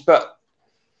names, but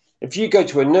if you go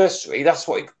to a nursery, that's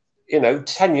what,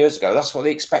 10 years ago, that's what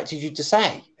they expected you to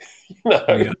say.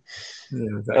 Yeah,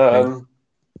 exactly.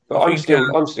 But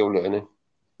I'm still learning.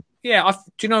 Yeah,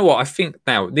 do you know what? I think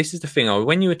now, this is the thing.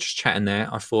 When you were just chatting there,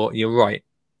 I thought, you're right.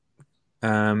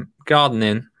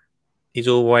 Gardening is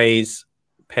always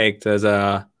pegged as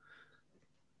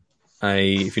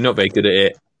if you're not very good at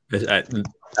it, at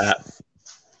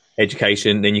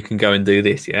education, then you can go and do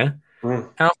this, yeah? Mm.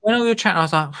 And when we were chatting, I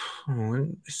was like,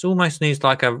 this almost needs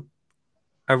like a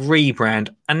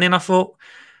rebrand. And then I thought,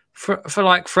 for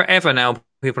like forever now,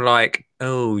 people are like,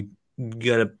 oh, you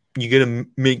gotta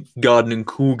make gardening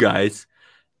cool, guys.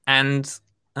 And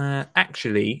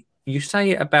actually, you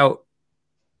say it about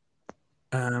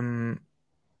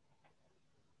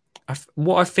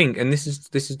what I think, and this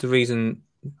is the reason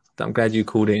that I'm glad you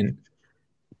called in.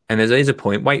 And there is a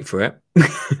point. Wait for it.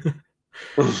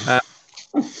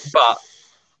 But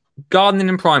gardening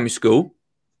in primary school,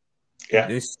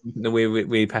 this is something that we're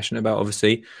really passionate about.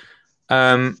 Obviously,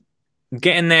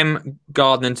 getting them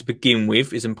gardening to begin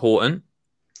with is important.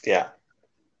 Yeah.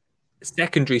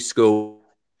 Secondary school,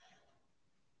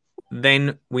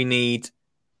 then we need.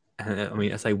 I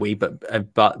mean, I say we, but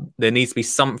there needs to be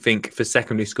something for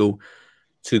secondary school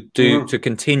to do to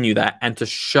continue that and to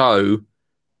show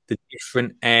the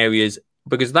different areas,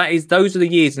 because those are the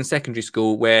years in secondary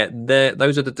school where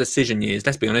those are the decision years.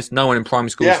 Let's be honest, no one in primary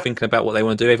school is thinking about what they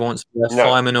want to do. Everyone wants to be a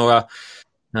fireman or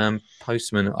a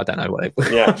postman. I don't know what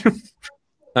they.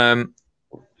 Yeah.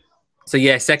 So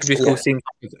yeah, secondary school seems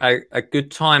like a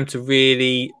good time to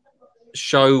really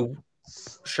show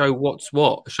what's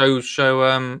what. Show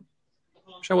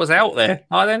what's out there.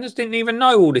 I just didn't even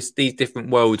know all these different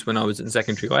worlds when I was in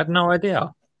secondary. I had no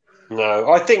idea.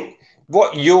 No, I think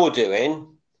what you're doing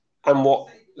and what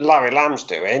Larry Lamb's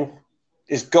doing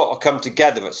has got to come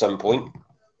together at some point.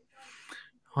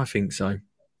 I think so.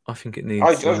 I think it needs.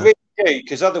 I really do,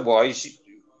 because otherwise,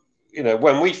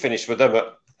 when we finish with them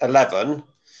at 11,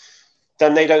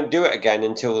 then they don't do it again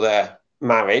until they're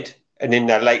married and in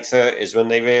their late 30s, when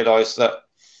they realise that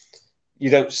you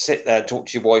don't sit there and talk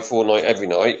to your wife all night every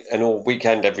night and all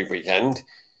weekend every weekend.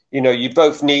 You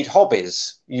both need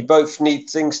hobbies. You both need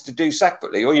things to do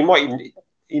separately, or you might even,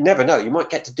 you never know, you might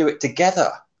get to do it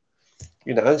together.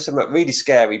 Something really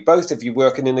scary. Both of you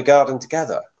working in the garden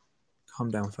together. Calm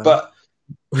down, fella.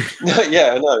 But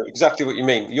yeah, I know exactly what you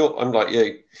mean. I'm like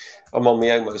you. I'm on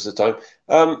my own most of the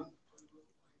time.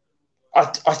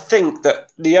 I think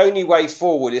that the only way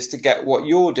forward is to get what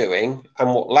you're doing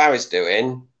and what Larry's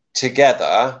doing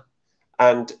together,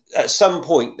 and at some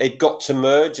point they've got to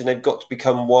merge and they've got to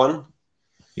become one.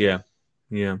 Yeah.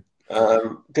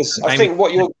 Because I think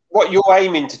what you're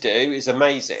aiming to do is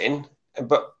amazing,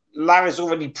 but Larry's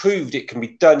already proved it can be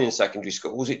done in secondary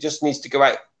schools. It just needs to go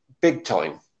out big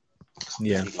time.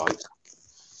 Yeah.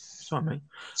 Sorry, mate.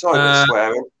 Sorry for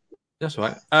swearing. That's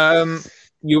right.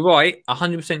 You're right.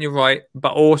 100% you're right.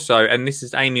 But also, and this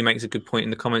is Amy makes a good point in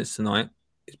the comments tonight.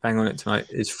 It's bang on it tonight.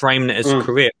 Is framing it as a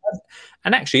career.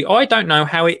 And actually, I don't know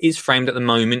how it is framed at the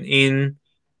moment in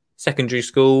secondary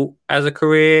school as a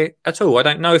career at all. I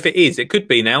don't know if it is. It could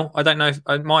be now. I don't know if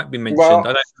it might be mentioned. Well,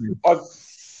 I don't know.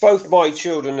 Both my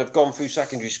children have gone through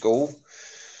secondary school,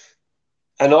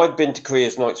 and I've been to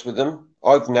careers nights with them.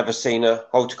 I've never seen a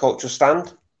horticultural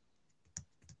stand.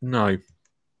 No.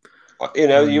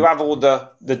 You have all the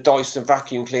Dyson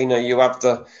vacuum cleaner, you have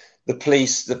the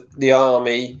police, the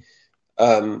army,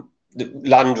 the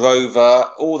Land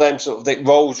Rover, all them sort of things,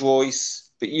 Rolls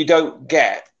Royce, but you don't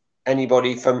get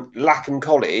anybody from Lackham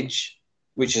College,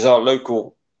 which is our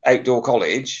local outdoor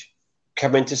college,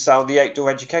 coming to sell the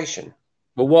outdoor education.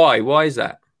 But why? Why is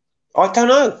that? I don't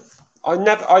know. I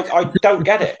don't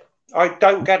get it. I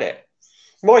don't get it.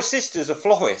 My sister's a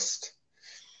florist,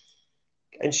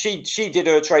 and she did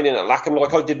her training at Lackham,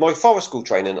 like I did my forest school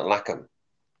training at Lackham.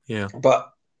 Yeah.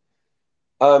 But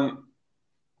I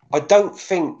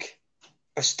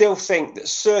still think that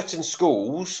certain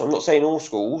schools, I'm not saying all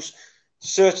schools,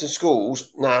 certain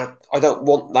schools, nah, I don't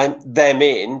want them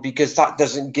in because that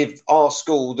doesn't give our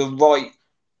school the right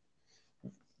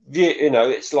view. You know,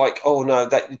 it's like,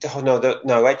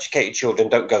 no, educated children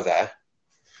don't go there.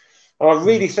 And I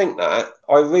really think that.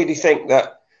 I really think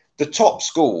that the top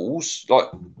schools, like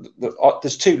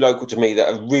there's two local to me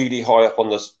that are really high up on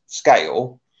the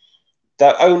scale.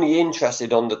 They're only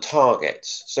interested on the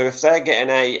targets. So if they're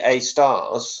getting A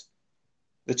stars,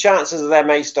 the chances of them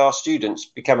A-star students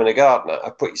becoming a gardener are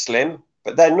pretty slim,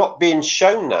 but they're not being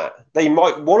shown that. They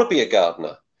might want to be a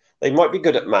gardener. They might be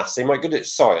good at maths. They might be good at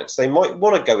science. They might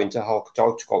want to go into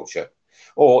horticulture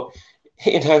or,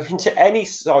 into any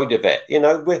side of it.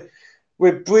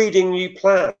 We're breeding new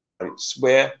plants.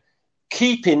 We're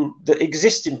keeping the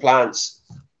existing plants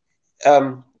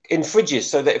in fridges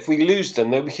so that if we lose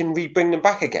them, then we can bring them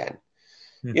back again.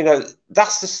 We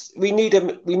need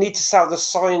to sell the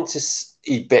scientists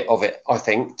bit of it, I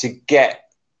think, to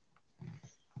get.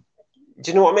 Do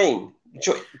you know what I mean?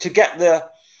 To get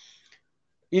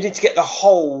you need to get the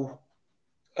whole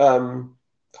of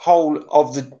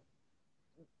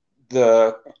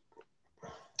the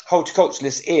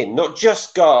horticulturalists in, not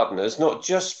just gardeners, not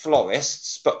just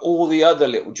florists, but all the other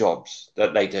little jobs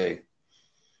that they do.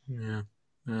 Yeah.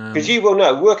 Because you will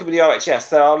know, working with the RHS,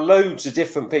 there are loads of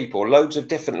different people, loads of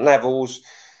different levels.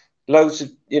 Loads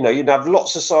of, you'd have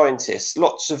lots of scientists,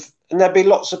 and there'd be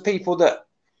lots of people that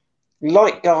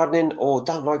like gardening or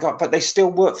don't like gardening, but they still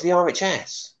work for the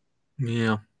RHS.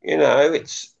 Yeah. I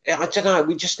don't know,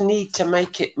 we just need to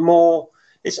make it more,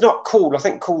 it's not cool. I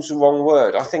think cool's the wrong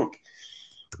word. I think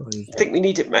we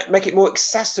need to make it more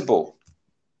accessible.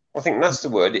 I think that's the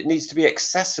word. It needs to be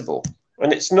accessible.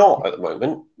 And it's not at the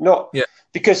moment.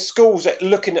 Because schools are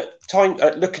looking at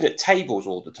tables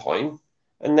all the time,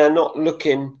 and they're not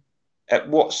looking at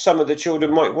what some of the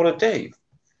children might want to do.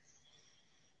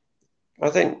 I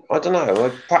don't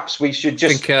know. Perhaps we should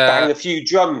just bang a few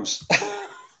drums.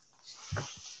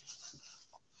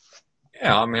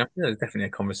 Yeah, I mean, I think there's definitely a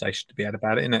conversation to be had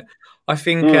about it, isn't it? I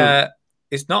think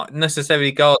it's not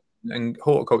necessarily gardening and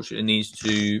horticulture that needs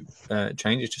to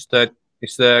change. It's just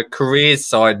the careers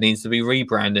side needs to be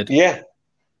rebranded. Yeah.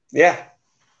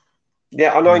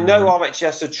 And I know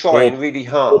RHS are trying really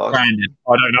hard. Branded.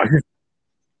 I don't know.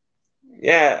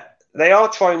 Yeah, they are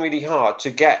trying really hard to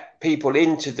get people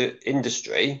into the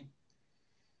industry,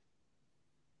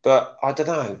 but I don't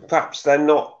know. Perhaps they're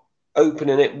not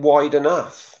opening it wide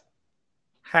enough.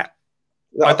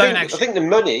 I think the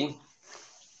money,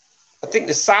 I think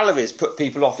the salaries put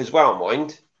people off as well.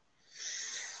 Mind.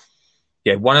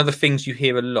 Yeah, one of the things you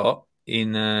hear a lot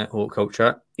in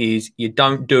horticulture is you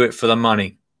don't do it for the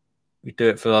money. You do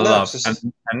it for the love,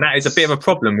 and that is a bit of a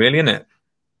problem, really, isn't it?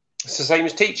 It's the same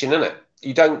as teaching, isn't it?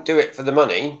 You don't do it for the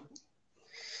money,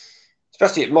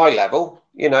 especially at my level.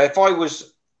 If I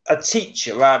was a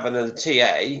teacher rather than a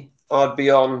TA, I'd be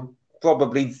on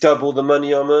probably double the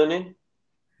money I'm earning.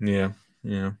 Yeah.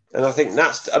 And I think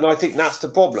that's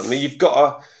the problem. I mean, you've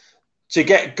got to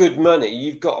get good money,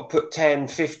 you've got to put 10,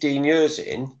 15 years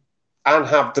in and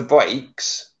have the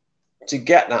breaks to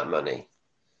get that money.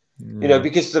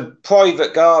 Because the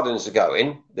private gardens are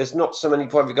going. There's not so many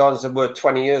private gardens there were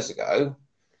 20 years ago.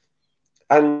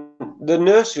 And the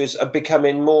nurseries are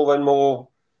becoming more and more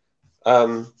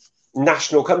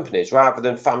national companies rather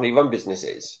than family-run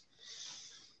businesses.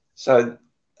 So,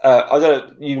 I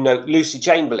don't know, Lucy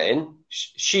Chamberlain,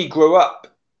 she grew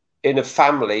up in a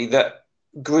family that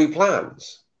grew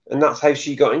plants. And that's how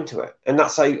she got into it. And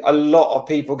that's how a lot of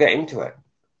people get into it.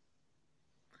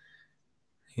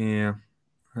 Yeah.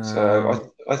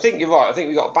 So I think you're right. I think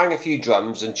we've got to bang a few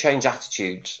drums and change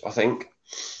attitudes, I think.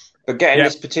 But getting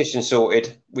this petition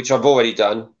sorted, which I've already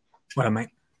done. Well, mate.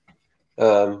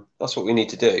 That's what we need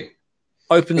to do.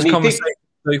 Open the conversation.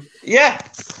 Yeah,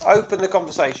 open the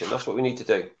conversation. That's what we need to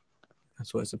do.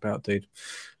 That's what it's about, dude.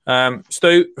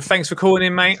 Stu, thanks for calling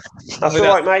in, mate. That's all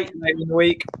right, mate. Later in the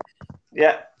week.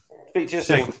 Yeah. Speak to you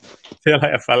soon. See you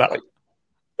later, fella.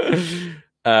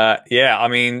 I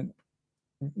mean,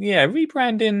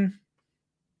 rebranding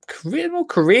more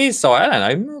career side. I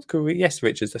don't know. More career. Yes,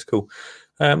 Richards, that's cool.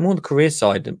 More the career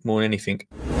side more than anything.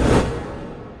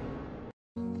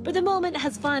 But the moment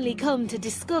has finally come to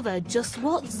discover just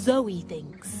what Zoe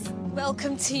thinks.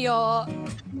 Welcome to your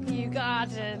new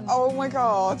garden. Oh my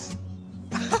god.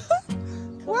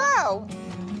 Wow.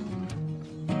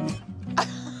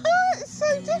 It's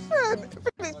so different.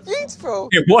 It's beautiful.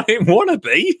 It wanna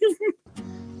be.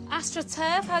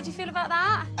 AstroTurf, how do you feel about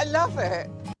that? I love it.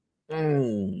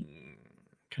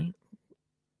 Okay.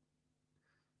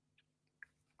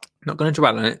 Not going to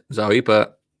dwell on it, Zoe,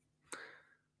 but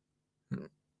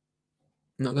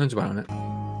not going to dwell on it.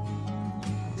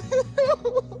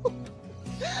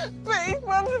 But he's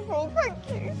wonderful, thank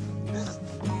you.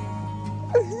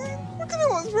 I don't know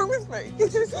what's wrong with me.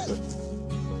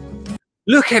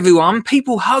 Look, everyone,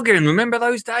 people hugging. Remember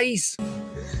those days?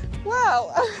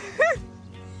 Well,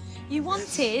 You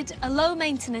wanted a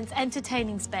low-maintenance,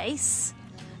 entertaining space.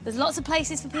 There's lots of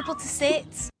places for people to sit.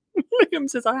 Liam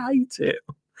says, I hate it.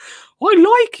 I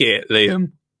like it,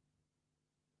 Liam.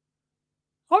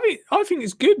 I think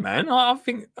it's good, man. I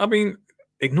mean,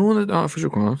 ignore the artificial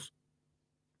grass.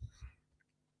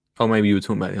 Oh, maybe you were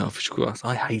talking about the artificial grass.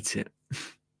 I hate it.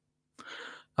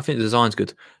 I think the design's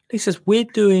good. Lee says, we're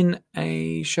doing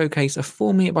a showcase, a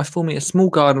 4 metre by 4 metre small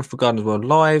garden for Gardeners World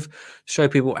Live. Show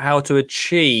people how to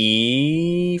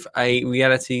achieve a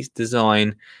reality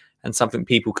design and something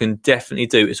people can definitely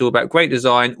do. It's all about great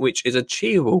design, which is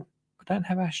achievable. I don't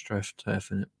have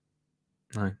AstroTurf in it.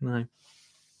 No.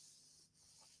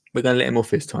 We're going to let him off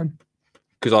this time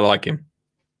because I like him.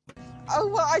 oh,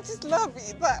 well, I just love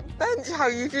that bench, how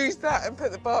you've used that and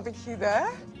put the barbecue there.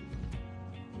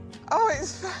 Oh,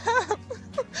 it's fab.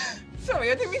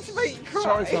 Sorry, I didn't mean to make you cry.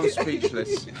 Sorry if I'm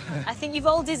speechless. I think you've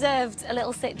all deserved a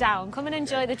little sit down. Come and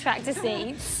enjoy the tractor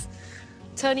seats.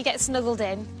 Tony gets snuggled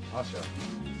in. I shall.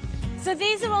 So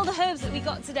these are all the herbs that we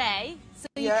got today. So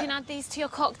you Yeah. can add these to your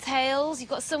cocktails. You've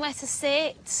got somewhere to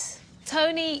sit.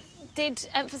 Tony did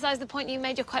emphasise the point you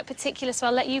made. You're quite particular, so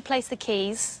I'll let you place the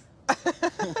keys.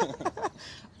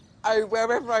 Oh,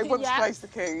 wherever I want Yeah. to place the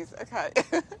keys. Okay.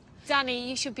 Danny,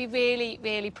 you should be really,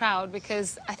 really proud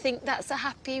because I think that's a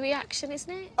happy reaction,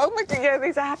 isn't it? Oh my God, yeah,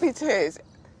 these are happy tears.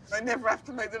 I never have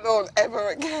to mow the lawn ever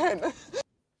again.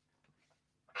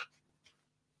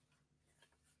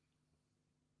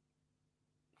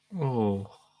 Oh.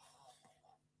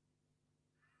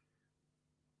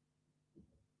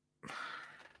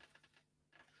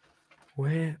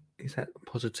 Where is that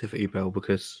positivity bell?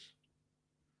 Because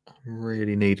I'm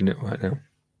really needing it right now.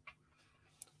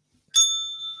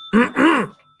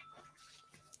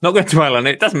 Not going to dwell on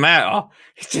it. It doesn't matter.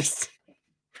 It's just,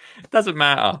 it doesn't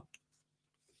matter.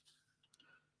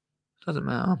 It doesn't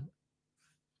matter.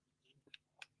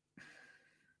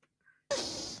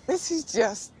 This is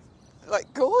just,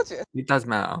 like, gorgeous. It does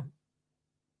matter.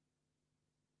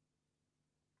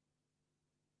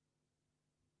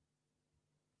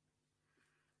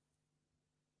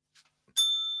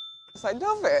 I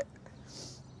love it.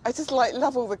 I just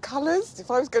love all the colours. If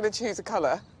I was going to choose a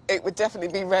colour, it would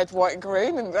definitely be red, white and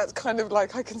green, and that's kind of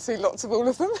like I can see lots of all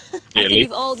of them. I think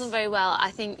you've all done very well.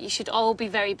 I think you should all be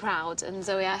very proud. And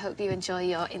Zoe, I hope you enjoy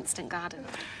your instant garden.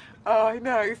 Oh, I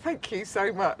know. Thank you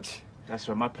so much. That's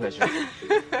right, my pleasure.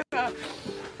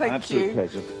 Thank Absolute you.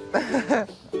 pleasure.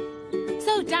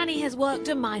 So Danny has worked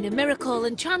a minor miracle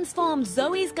and transformed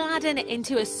Zoe's garden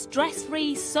into a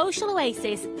stress-free social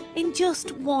oasis in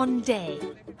just one day.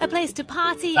 A place to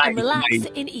party That and is relax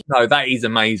amazing. in each. No, that is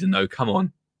amazing, though. Come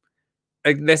on.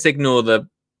 Let's ignore the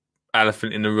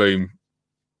elephant in the room.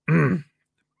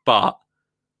 But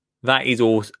that is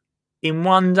awesome. In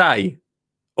one day.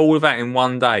 All of that in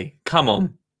one day. Come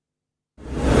on.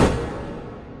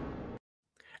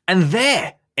 And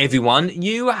there, everyone,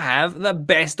 you have the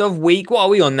best of week. What are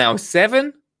we on now?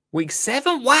 7? Week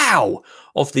 7? Wow.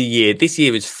 Of the year. This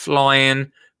year is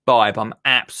flying by, but I'm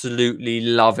absolutely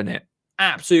loving it.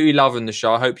 Absolutely loving the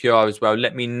show. I hope you are as well.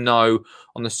 Let me know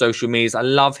on the social medias. I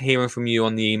love hearing from you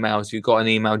on the emails. If you've got an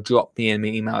email, drop me an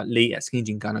email at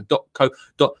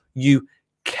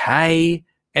lee@skinnyjeangunner.co.uk.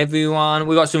 Everyone,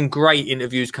 we've got some great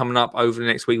interviews coming up over the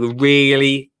next week.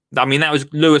 That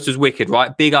was Lewis was wicked,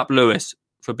 right? Big up Lewis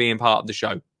for being part of the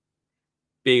show.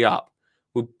 Big up.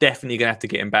 We're definitely going to have to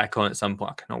get him back on at some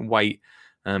point. I cannot wait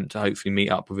to hopefully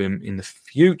meet up with him in the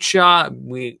future.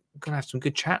 We're going to have some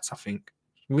good chats, I think.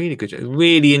 Really good.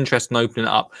 Really interesting opening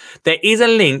it up. There is a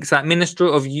link to that Minister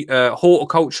of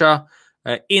Horticulture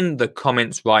in the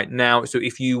comments right now. So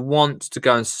if you want to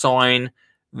go and sign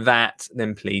that,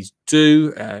 then please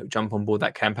do jump on board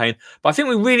that campaign. But I think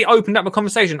we really opened up a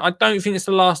conversation. I don't think it's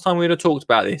the last time we would have talked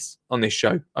about this on this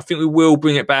show. I think we will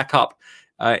bring it back up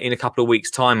in a couple of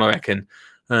weeks' time, I reckon,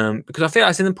 because I feel like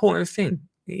it's an important thing.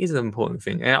 It is an important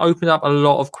thing. And it opened up a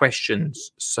lot of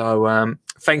questions. So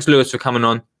thanks, Lewis, for coming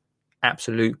on.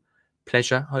 Absolute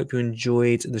pleasure. Hope you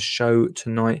enjoyed the show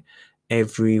tonight,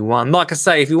 everyone. Like I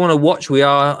say, if you want to watch, we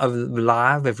are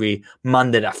live every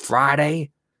Monday to Friday,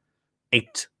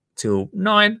 8 till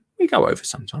 9. We go over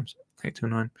sometimes, 8 till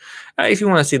 9. If you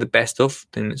want to see the best of,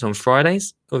 then it's on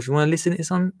Fridays. Or if you want to listen, it's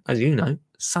on, as you know,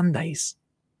 Sundays.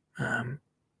 There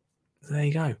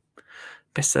you go.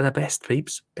 Best of the best,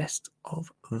 peeps. Best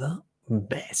of the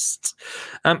best.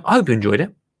 I hope you enjoyed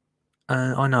it.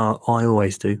 I know I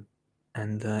always do.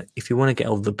 And if you want to get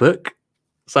hold of the book,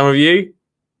 Some of you,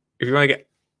 if you want to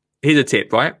here's a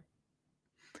tip, right?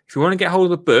 If you want to get hold of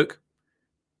the book,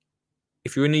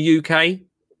 if you're in the UK,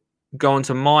 go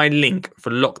onto my link for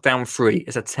Lockdown 3.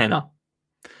 It's a tenner.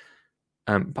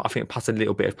 But I think plus a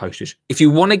little bit of postage. If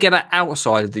you want to get it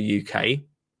outside of the UK,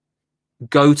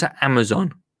 go to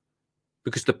Amazon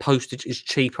because the postage is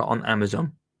cheaper on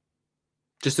Amazon.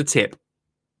 Just a tip.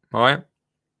 All right.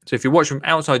 So if you're watching from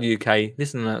outside the UK,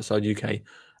 listening outside the UK,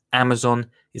 Amazon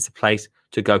is the place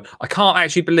to go. I can't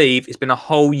actually believe it's been a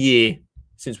whole year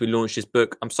since we launched this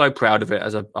book. I'm so proud of it,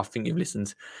 as I think you've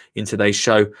listened in today's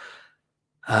show.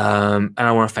 And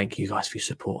I want to thank you guys for your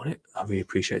support on it. I really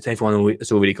appreciate it. Everyone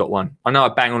has already got one. I know I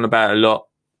bang on about it a lot,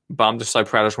 but I'm just so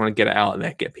proud. I just want to get it out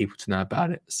there, get people to know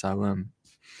about it. So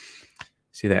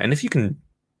see there. And if you can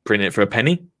print it for a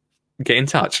penny, get in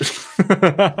touch.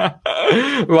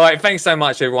 Right. Thanks so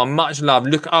much, everyone. Much love.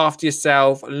 Look after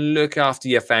yourself. Look after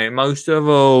your family. Most of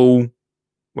all,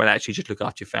 well, actually, just look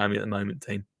after your family at the moment,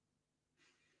 team.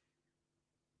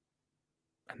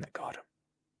 And that garden.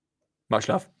 Much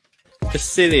love.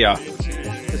 Facilia.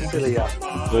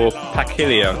 Or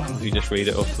Pacilia. You just read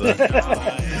it off there.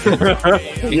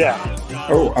 Yeah.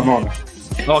 Oh, I'm on.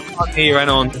 Oh, I can't hear you,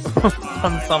 Anon.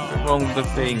 Done something wrong with the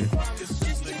thing.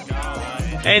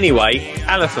 Anyway,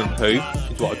 elephant poo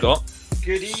is what I got.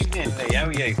 Good evening, Lee. How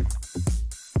are you?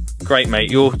 Great,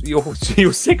 mate. Your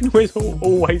signal is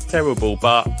always terrible,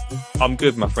 but I'm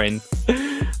good, my friend.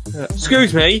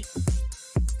 Excuse me.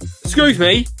 You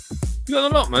got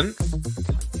an allotment?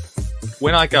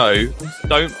 When I go,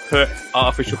 don't put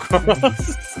artificial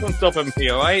grass on top of me,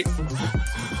 all right?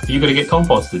 You're going to get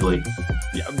composted, Lee.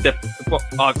 Yeah,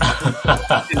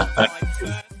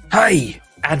 Hey,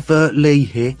 Advert Lee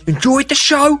here. Enjoyed the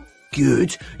show?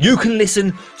 Good. You can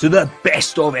listen to the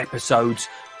best of episodes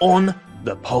on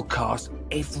the podcast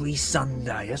every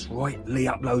Sunday. That's right, Lee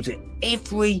uploads it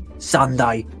every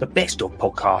Sunday, the best of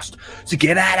podcast. So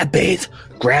get out of bed,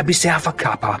 grab yourself a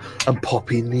cuppa and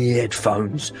pop in the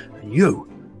headphones, and you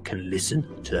can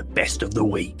listen to the best of the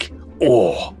week.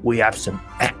 Or we have some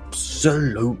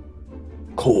absolute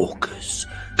corkers.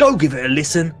 Go give it a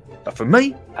listen. But from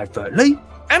me, Advert Lee,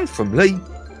 and from Lee,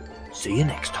 see you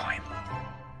next time.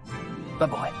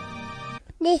 Bye-bye.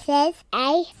 This is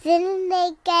a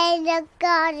Cindy Gamer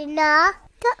Gardener.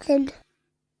 Dachshund.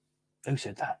 Who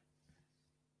said that?